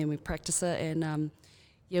agree, and then we practice it. And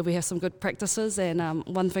we have some good practices. And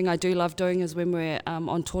one thing I do love doing is when we're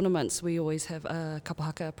on tournaments, we always have a kapa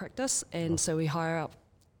haka practice, and so we hire up,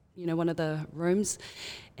 one of the rooms,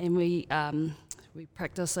 and we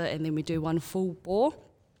practice it, and then we do one full bore.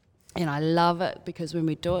 And I love it because when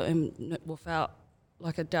we do it, and without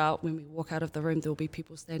like a doubt, when we walk out of the room, there'll be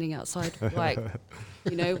people standing outside,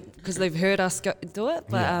 because they've heard us do it.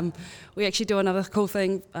 But we actually do another cool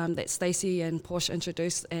thing that Stacey and Portia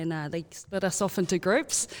introduced, and they split us off into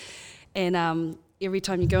groups. And every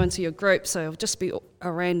time you go into your group, so it'll just be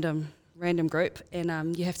a random group,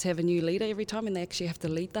 and you have to have a new leader every time, and they actually have to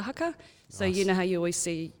lead the haka. So nice. You know how you always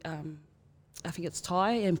see, I think it's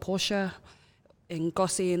Ty and Portia and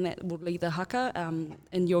Gossi, and that will lead the haka.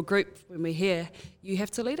 In your group, when we're here, you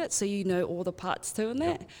have to lead it, so you know all the parts too in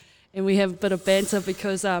that. Yep. And we have a bit of banter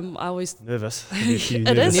because I always... Nervous. You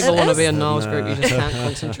never want to be in Noel's group, you just can't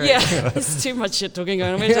concentrate. Yeah, there's too much shit talking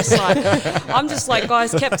on. I'm just like,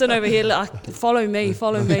 guys, captain over here, follow me.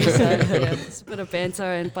 So it's a bit of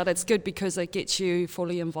banter, but it's good because it gets you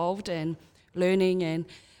fully involved and learning. And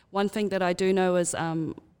one thing that I do know is...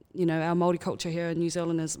 our Māori culture here in New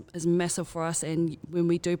Zealand is massive for us, and when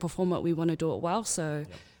we do perform it, we want to do it well. So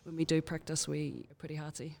when we do practice, we are pretty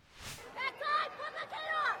hearty.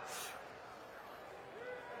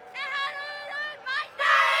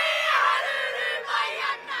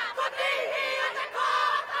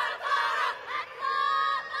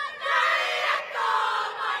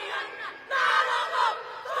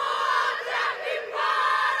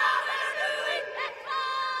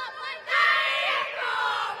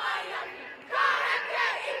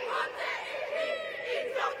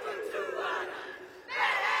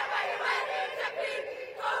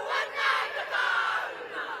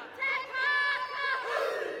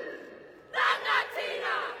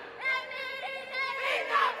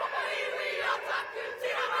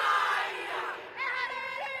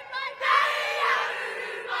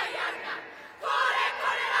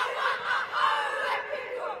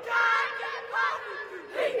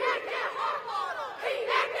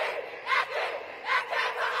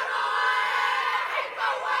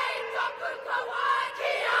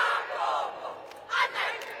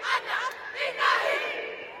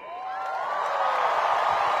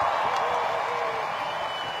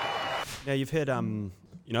 Now you've had,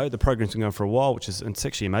 the program's been going for a while, it's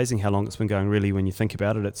actually amazing how long it's been going. Really, when you think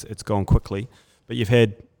about it, it's gone quickly. But you've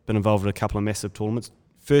been involved in a couple of massive tournaments.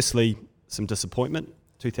 Firstly, some disappointment.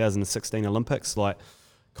 2016 Olympics,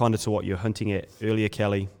 kind of to what you're hinting at earlier,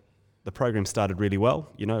 Kelly. The program started really well.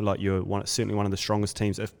 You're certainly one of the strongest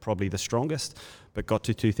teams, if probably the strongest. But got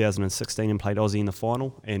to 2016 and played Aussie in the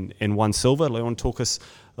final and won silver. Do you want to talk us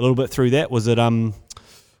a little bit through that? Was it, in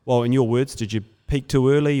your words, did you peak too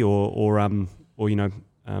early, or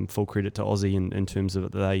full credit to Aussie in terms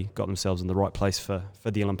of they got themselves in the right place for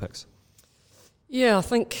the Olympics? Yeah, I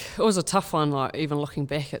think it was a tough one. Even looking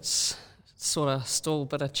back, it's sort of still a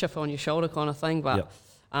bit of chip on your shoulder kind of thing. But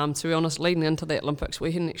to be honest, leading into the Olympics,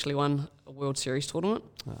 we hadn't actually won a World Series tournament.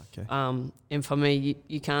 Okay. And for me,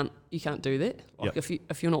 you can't do that.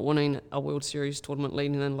 If you're not winning a World Series tournament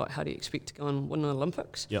leading in, how do you expect to go and win the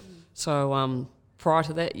Olympics? Yep. So prior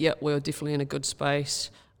to that, we were definitely in a good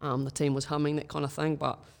space. The team was humming, that kind of thing.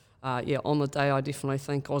 But on the day, I definitely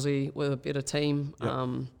think Aussie were a better team.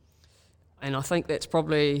 Yep. And I think that's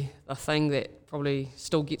probably the thing that probably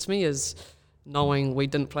still gets me is knowing we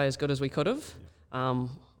didn't play as good as we could have. And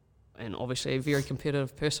obviously a very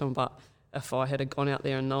competitive person, but if I had gone out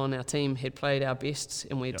there and known our team had played our best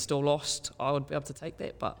and we'd still lost, I would be able to take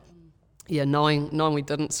that. But yeah, knowing we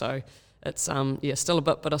didn't, so it's still a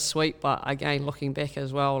bit bittersweet. But again, looking back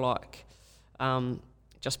as well, like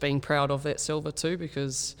just being proud of that silver too,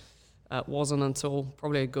 because it wasn't until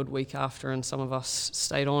probably a good week after, and some of us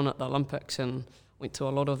stayed on at the Olympics and went to a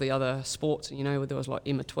lot of the other sports. You know, there was like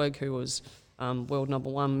Emma Twigg, who was world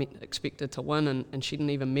number 1, expected to win, and she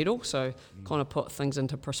didn't even medal. So kind of put things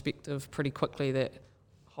into perspective pretty quickly that,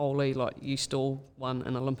 holy, like, you still won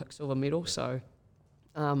an Olympic silver medal. So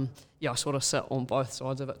I sort of sit on both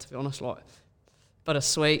sides of it, to be honest. Like,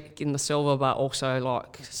 bittersweet getting the silver, but also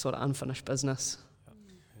like sort of unfinished business.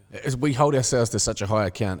 As we hold ourselves to such a high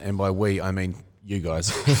account, and by we I mean you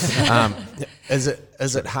guys. Is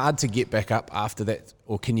it hard to get back up after that,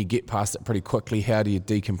 or can you get past it pretty quickly? How do you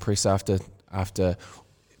decompress after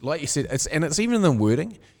like you said, it's even in the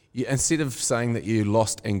wording. Instead of saying that you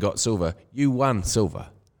lost and got silver, you won silver,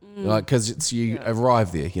 like, because you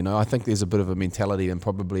arrived there. You know, I think there's a bit of a mentality and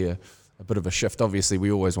probably a bit of a shift. Obviously,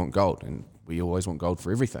 we always want gold, and we always want gold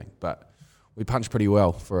for everything, but we punch pretty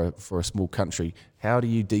well for a small country. How do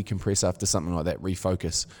you decompress after something like that,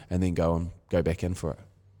 refocus, and then go back in for it?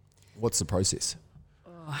 What's the process?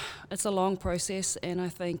 It's a long process, and I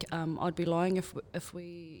think I'd be lying if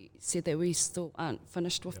we said that we still aren't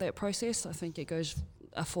finished with that process. I think it goes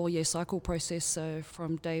a 4-year cycle process. So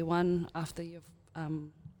from day one, after you've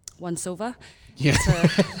won silver,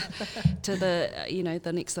 to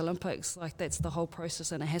the next Olympics, like, that's the whole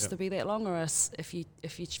process, and it has to be that long. Or else, if you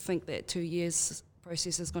think that 2 years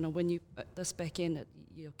process is going to win you this back end,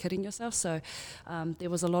 you're kidding yourself. So there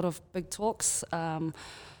was a lot of big talks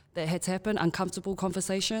that had to happen, uncomfortable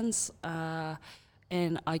conversations,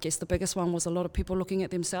 and I guess the biggest one was a lot of people looking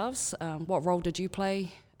at themselves. What role did you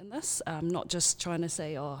play in this? Not just trying to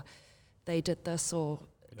say, oh, they did this, or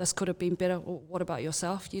this could have been better, or what about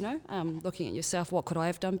yourself, you know? Looking at yourself, what could I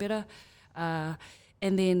have done better? And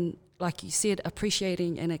then, like you said,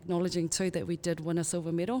 appreciating and acknowledging too that we did win a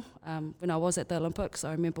silver medal. When I was at the Olympics,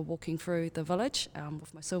 I remember walking through the village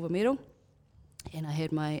with my silver medal, and I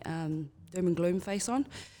had my doom and gloom face on,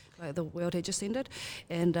 like the world had just ended,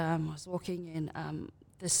 and I was walking, and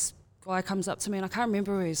this guy comes up to me, and I can't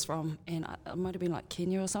remember where he's from, and it might have been like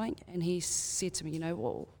Kenya or something, and he said to me, you know,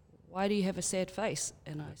 well, why do you have a sad face?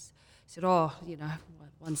 And I said, oh, you know,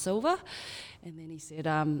 won silver. And then he said,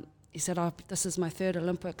 oh, this is my 3rd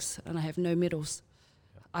Olympics and I have no medals.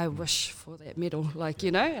 I wish for that medal, like,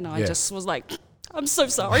 you know, and I just was like, I'm so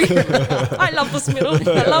sorry. I love this medal.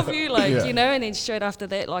 I love you, like, you know. And then straight after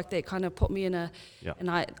that, like, that kind of put me in and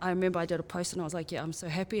I remember I did a post and I was like, yeah, I'm so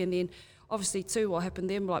happy. And then obviously too, what happened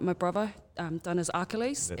then, like, my brother done his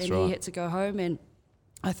Achilles, he had to go home, and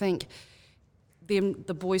I think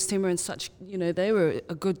the boys team were in such, you know, they were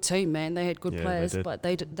a good team, man. They had good players, but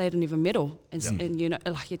they didn't even medal. And you know,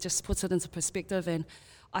 like, it just puts it into perspective. And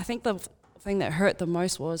I think the thing that hurt the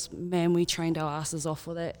most was, man, we trained our asses off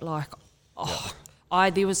for that. Like,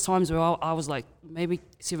 there was times where I was like, maybe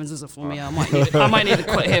Sevens isn't for me. I might need to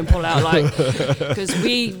quit here and pull out, like, because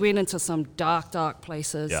we went into some dark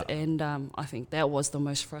places, and I think that was the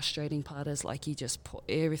most frustrating part. Is like, you just put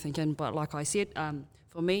everything in, but like I said,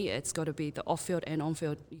 for me, it's got to be the off-field and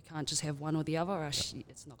on-field. You can't just have one or the other, or else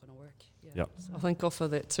it's not going to work. So I think off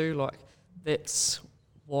of that too, like, that's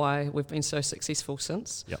why we've been so successful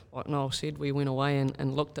since. Like Noel said, we went away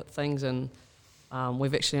and looked at things, and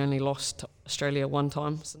we've actually only lost Australia 1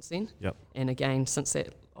 time since then. And again, since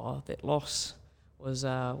that loss was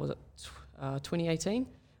it 2018,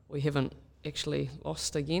 we haven't actually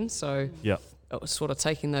lost again. So it was sort of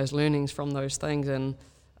taking those learnings from those things, and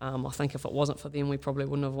I think if it wasn't for them, we probably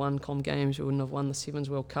wouldn't have won Com Games, we wouldn't have won the Sevens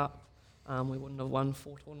World Cup, we wouldn't have won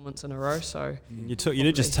 4 tournaments in a row. So you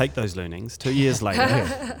didn't just take those learnings. 2 years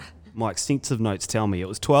later, my extensive notes tell me it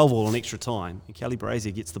was 12-all in extra time, and Kelly Brazier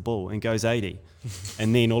gets the ball and goes 80.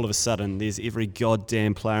 And then all of a sudden, there's every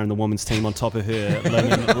goddamn player in the women's team on top of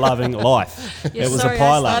her, loving life. Yeah, it was sorry, a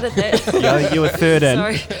pile I up. started that. You were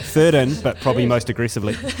third in, but probably most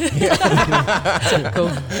aggressively. Typical.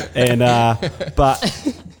 And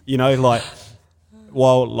but you know, like,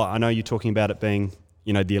 while, like, I know you're talking about it being,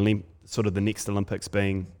 you know, the sort of the next Olympics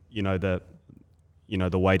being, you know,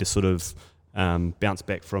 the way to sort of bounce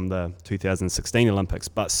back from the 2016 Olympics,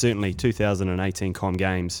 but certainly 2018 Com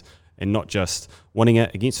Games, and not just winning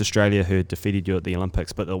it against Australia, who had defeated you at the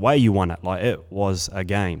Olympics, but the way you won it, like, it was a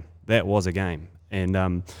game. That was a game.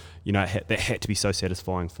 And, you know, that had to be so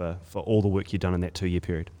satisfying for all the work you'd done in that 2-year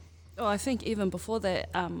period. Oh, I think even before that,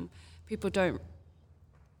 people don't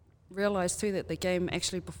realised too that the game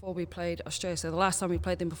actually before we played Australia, so the last time we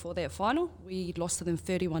played them before that final, we lost to them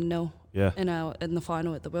 31-0 in the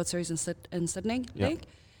final at the World Series in Sydney League.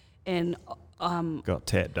 And got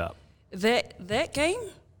tapped up. That game,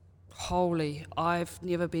 holy, I've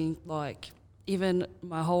never been like, even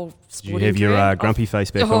my whole sporting Did you have career, your grumpy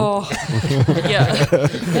face back on? Yeah.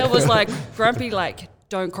 It was like grumpy, like,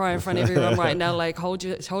 don't cry in front of everyone right now, like hold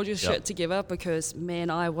your shit together, because man,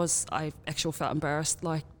 I actually felt embarrassed,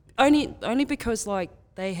 like only because like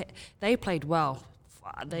they played well,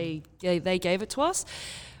 they gave it to us,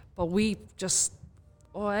 but we just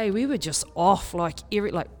we were just off, like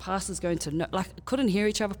passes going to couldn't hear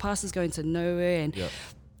each other, passes going to nowhere, and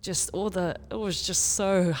just it was just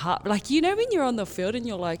so hard, like when you're on the field and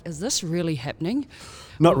you're like, is this really happening?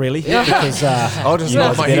 Not really, because I'll just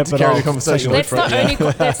nod my head to carry the conversation. That's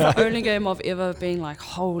the only game I've ever been like,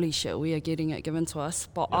 holy shit, we are getting it given to us.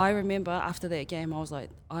 But I remember after that game, I was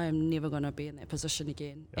like, I am never going to be in that position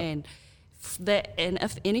again. And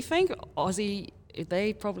if anything, Aussie,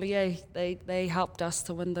 they probably they helped us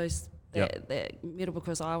to win that medal,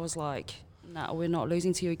 because I was like, no, we're not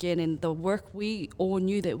losing to you again. And the work we all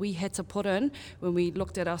knew that we had to put in when we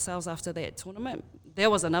looked at ourselves after that tournament, there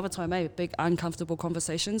was another time, big uncomfortable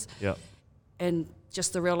conversations. Yeah. And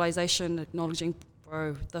just the realization, acknowledging,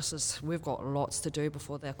 bro, we've got lots to do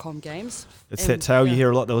before the Com Games. It's that tale you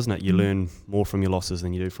hear a lot though, isn't it? You learn more from your losses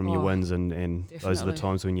than you do from your wins, and those are the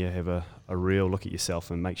times when you have a real look at yourself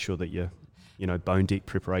and make sure that you're, bone deep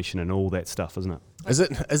preparation and all that stuff, isn't it?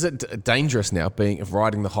 Is it dangerous now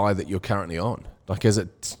riding the high that you're currently on? Like,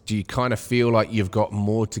 do you kind of feel like you've got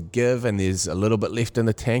more to give and there's a little bit left in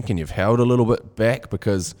the tank and you've held a little bit back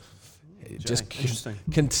because just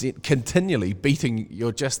continually beating,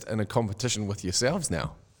 you're just in a competition with yourselves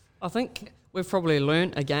now? I think we've probably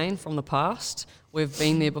learnt again from the past. We've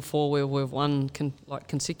been there before where we've won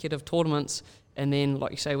consecutive tournaments, and then,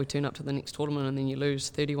 like you say, we turn up to the next tournament and then you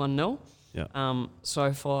lose 31-0. Yeah.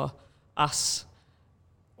 So for us,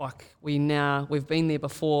 we've been there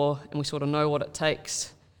before and we sort of know what it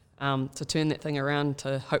takes to turn that thing around,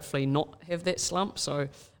 to hopefully not have that slump. So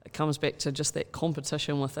it comes back to just that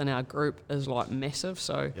competition within our group is like massive.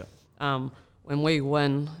 So when we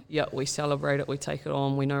win, we celebrate it, we take it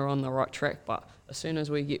on, we know we're on the right track. But as soon as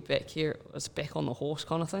we get back here, it's back on the horse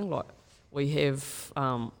kind of thing. Like we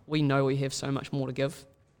know we have so much more to give.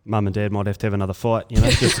 Mum and Dad might have to have another fight,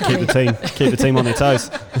 just to keep the team on their toes.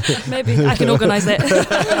 Maybe I can organise that.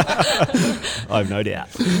 I have no doubt.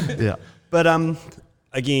 Yeah, but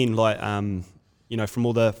again, from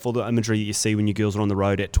all the imagery that you see when you girls are on the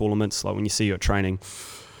road at tournaments, like when you see you at training,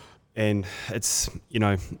 and it's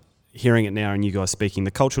hearing it now and you guys speaking, the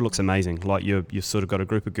culture looks amazing. Like you've sort of got a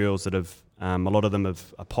group of girls that have a lot of them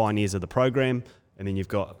are pioneers of the program. And then you've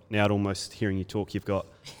got, now almost hearing you talk, you've got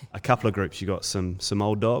a couple of groups. You've got some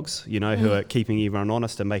old dogs, who are keeping everyone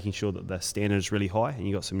honest and making sure that the standard is really high. And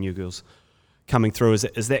you've got some new girls coming through.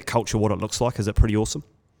 Is that culture what it looks like? Is it pretty awesome?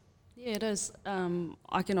 Yeah, it is.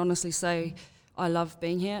 I can honestly say I love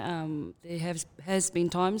being here. There has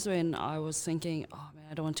been times when I was thinking, oh man,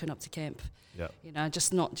 I don't want to turn up to camp. Yeah.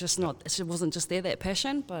 Just not. It wasn't just there, that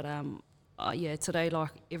passion. But today,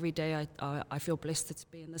 like every day, I feel blessed to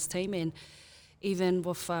be in this team. And even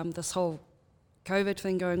with this whole COVID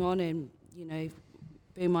thing going on, and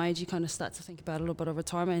being my age, you kind of start to think about a little bit of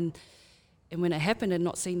retirement. And when it happened, and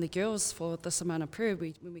not seeing the girls for this amount of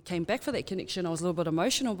period, when we came back for that connection, I was a little bit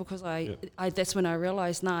emotional, because I that's when I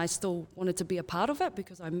realised, I still wanted to be a part of it,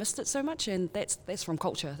 because I missed it so much. And that's from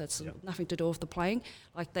culture. That's nothing to do with the playing.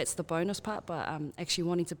 Like, that's the bonus part. But actually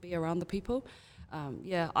wanting to be around the people,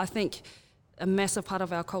 I think a massive part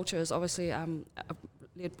of our culture is obviously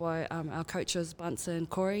led by our coaches, Bunsen and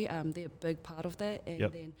Corey. They're a big part of that.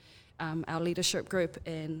 And then our leadership group.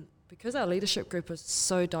 And because our leadership group is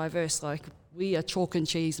so diverse, like, we are chalk and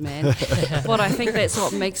cheese, man. But I think that's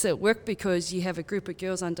what makes it work, because you have a group of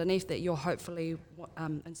girls underneath that you're hopefully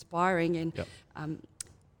inspiring. And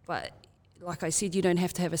but like I said, you don't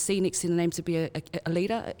have to have a C next to the name to be a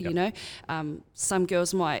leader, Some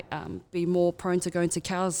girls might be more prone to going to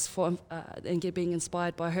Cows and being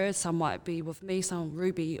inspired by her. Some might be with me, some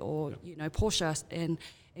Ruby or, Portia and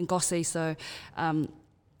Gossie. So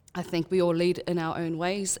I think we all lead in our own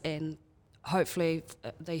ways, and hopefully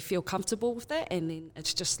they feel comfortable with that. And then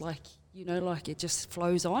it's just like, it just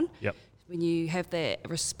flows on. Yep. When you have that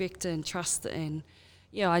respect and trust, and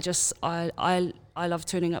I love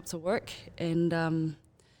turning up to work, and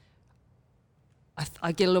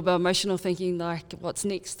I get a little bit emotional thinking, like, what's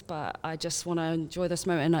next, but I just want to enjoy this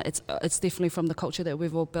moment. And it's definitely from the culture that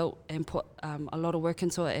we've all built and put a lot of work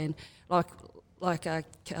into it. And like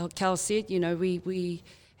Cal said, we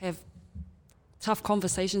have tough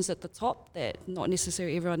conversations at the top that not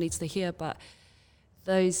necessarily everyone needs to hear, but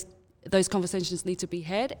those conversations need to be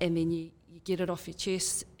had, and then you get it off your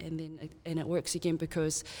chest, and it works again,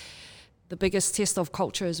 because the biggest test of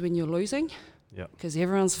culture is when you're losing. Yeah. Because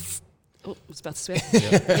everyone's I was about to swear.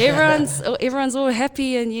 Everyone's all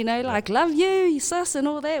happy and, like, love you sis and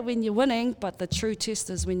all that when you're winning, but the true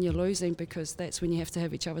test is when you're losing, because that's when you have to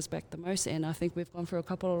have each other's back the most. And I think we've gone through a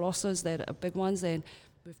couple of losses that are big ones, and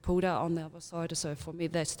we've pulled out on the other side. So for me,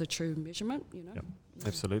 that's the true measurement, Yep,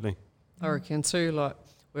 absolutely. I reckon too, like,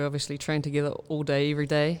 we obviously train together all day, every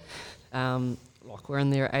day. Like, we're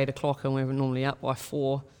in there at 8 o'clock and we're normally up by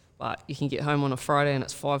 4. But you can get home on a Friday and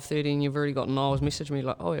it's 5:30 and you've already got Niles message me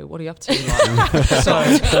like, oh, what are you up to? I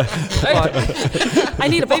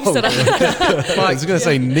need a babysitter. I was going to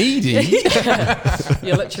say needy.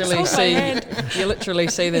 You literally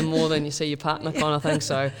see them more than you see your partner, kind of thing.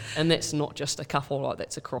 So, and that's not just a couple, like,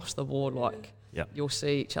 that's across the board. Like, you'll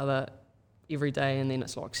see each other every day, and then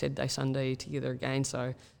it's like Saturday, Sunday together again.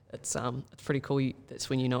 So it's pretty cool. That's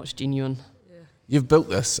when you know it's genuine. You've built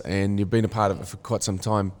this and you've been a part of it for quite some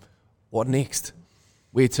time. What next?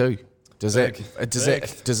 Where to? Does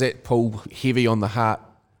that pull heavy on the heart,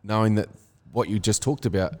 knowing that what you just talked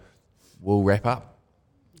about will wrap up?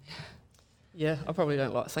 Yeah, I probably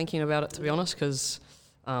don't like thinking about it, to be honest, because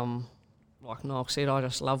like Niall said, I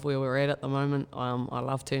just love where we're at the moment. I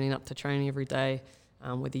love turning up to training every day,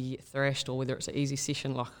 whether you get thrashed or whether it's an easy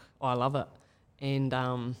session. Like, I love it, and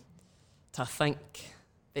to think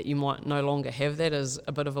that you might no longer have that is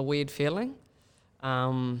a bit of a weird feeling.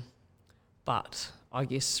 But I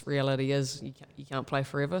guess reality is you can't play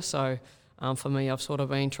forever. So for me, I've sort of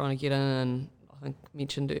been trying to get in, and I think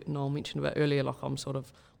Noel mentioned about earlier, like, I'm sort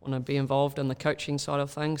of want to be involved in the coaching side of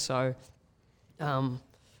things. So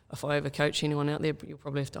if I ever coach anyone out there, you'll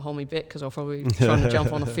probably have to hold me back, because I'll probably be trying to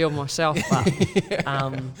jump on the field myself. But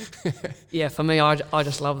for me, I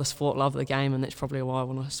just love the sport, love the game, and that's probably why I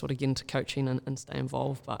want to sort of get into coaching and stay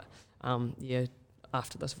involved. But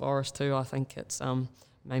after this virus too, I think it's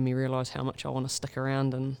made me realise how much I want to stick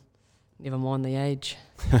around, and never mind the age.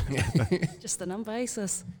 Just the number,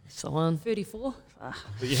 sis. It's the one. 34.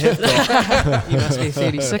 But you have got, You must be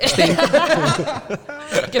 36 then.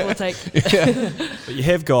 Give or take. but you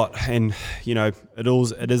have got, and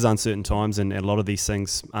it is uncertain times, and a lot of these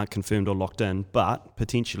things aren't confirmed or locked in. But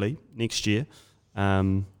potentially next year,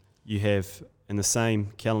 you have in the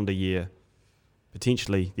same calendar year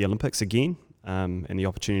potentially the Olympics again, and the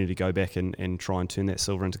opportunity to go back and try and turn that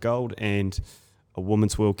silver into gold, and a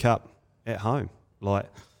Women's World Cup at home. Like,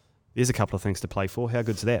 there's a couple of things to play for. How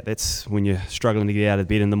good's that? That's when you're struggling to get out of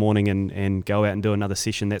bed in the morning and go out and do another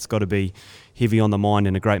session. That's got to be heavy on the mind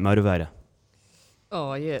and a great motivator.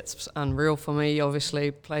 Oh, yeah, it's unreal for me.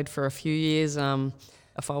 Obviously, played for a few years.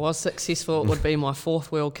 If I was successful, it would be my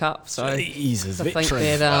 4th World Cup. So Jesus, to think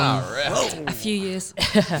veteran. that A few years.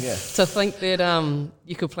 to think that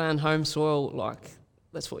you could play on home soil, like,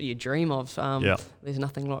 that's what you dream of. There's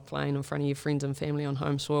nothing like playing in front of your friends and family on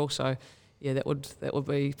home soil. So yeah, that would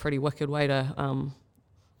be a pretty wicked way to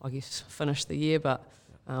I guess finish the year. But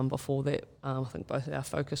before that, I think both our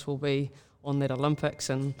focus will be on that Olympics,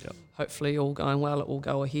 and hopefully, all going well, it will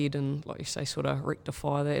go ahead and, like you say, sort of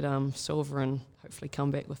rectify that silver and hopefully come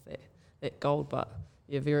back with that gold. But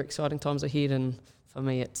yeah, very exciting times ahead, and for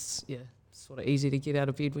me, it's sort of easy to get out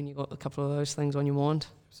of bed when you've got a couple of those things on your mind.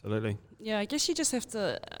 Absolutely. Yeah, I guess you just have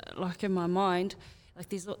to, like, in my mind, like,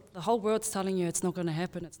 the whole world's telling you it's not going to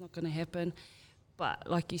happen. But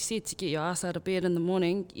like you said, to get your ass out of bed in the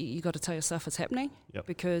morning, you got to tell yourself it's happening,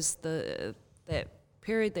 because that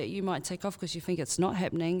period that you might take off because you think it's not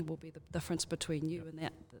happening will be the difference between you and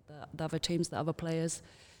the other teams, the other players.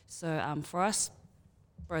 So for us,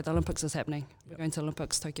 bro, the Olympics is happening. We're going to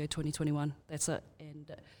Olympics, Tokyo 2021. That's it.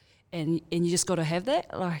 And you just got to have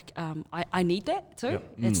that. Like, I need that too.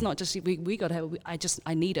 It's not just we got to have it.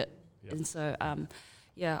 I need it. And so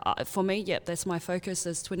for me, that's my focus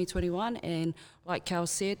is 2021. And like Cal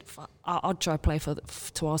said, I'd try to play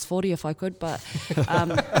till I was 40 if I could. But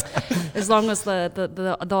as long as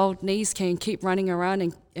the old knees can keep running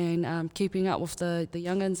around and keeping up with the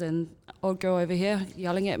young'uns and old girl over here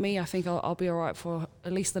yelling at me, I think I'll be all right for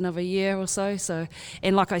at least another year or so. So,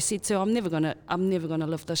 and like I said too, I'm never gonna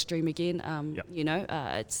live this dream again.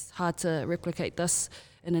 It's hard to replicate this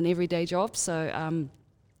in an everyday job. So.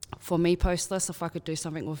 For me, post this, if I could do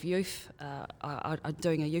something with youth, I'm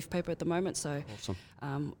doing a youth paper at the moment, so awesome.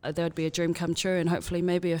 That would be a dream come true. And hopefully,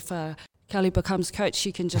 maybe if Kelly becomes coach,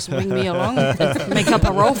 she can just ring me along and make up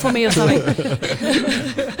a role for me or something.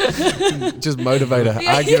 Just motivator,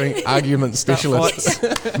 argument specialist.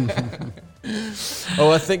 Oh,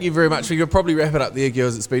 well, thank you very much. We could probably wrap it up there,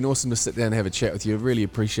 girls. It's been awesome to sit down and have a chat with you. I really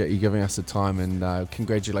appreciate you giving us the time, and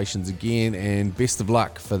congratulations again, and best of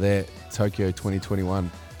luck for that Tokyo 2021.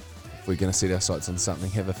 If we're going to set our sights on something,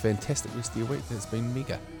 have a fantastic rest of your week. It's been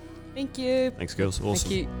mega. Thank you. Thanks, girls. Awesome.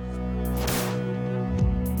 Thank you.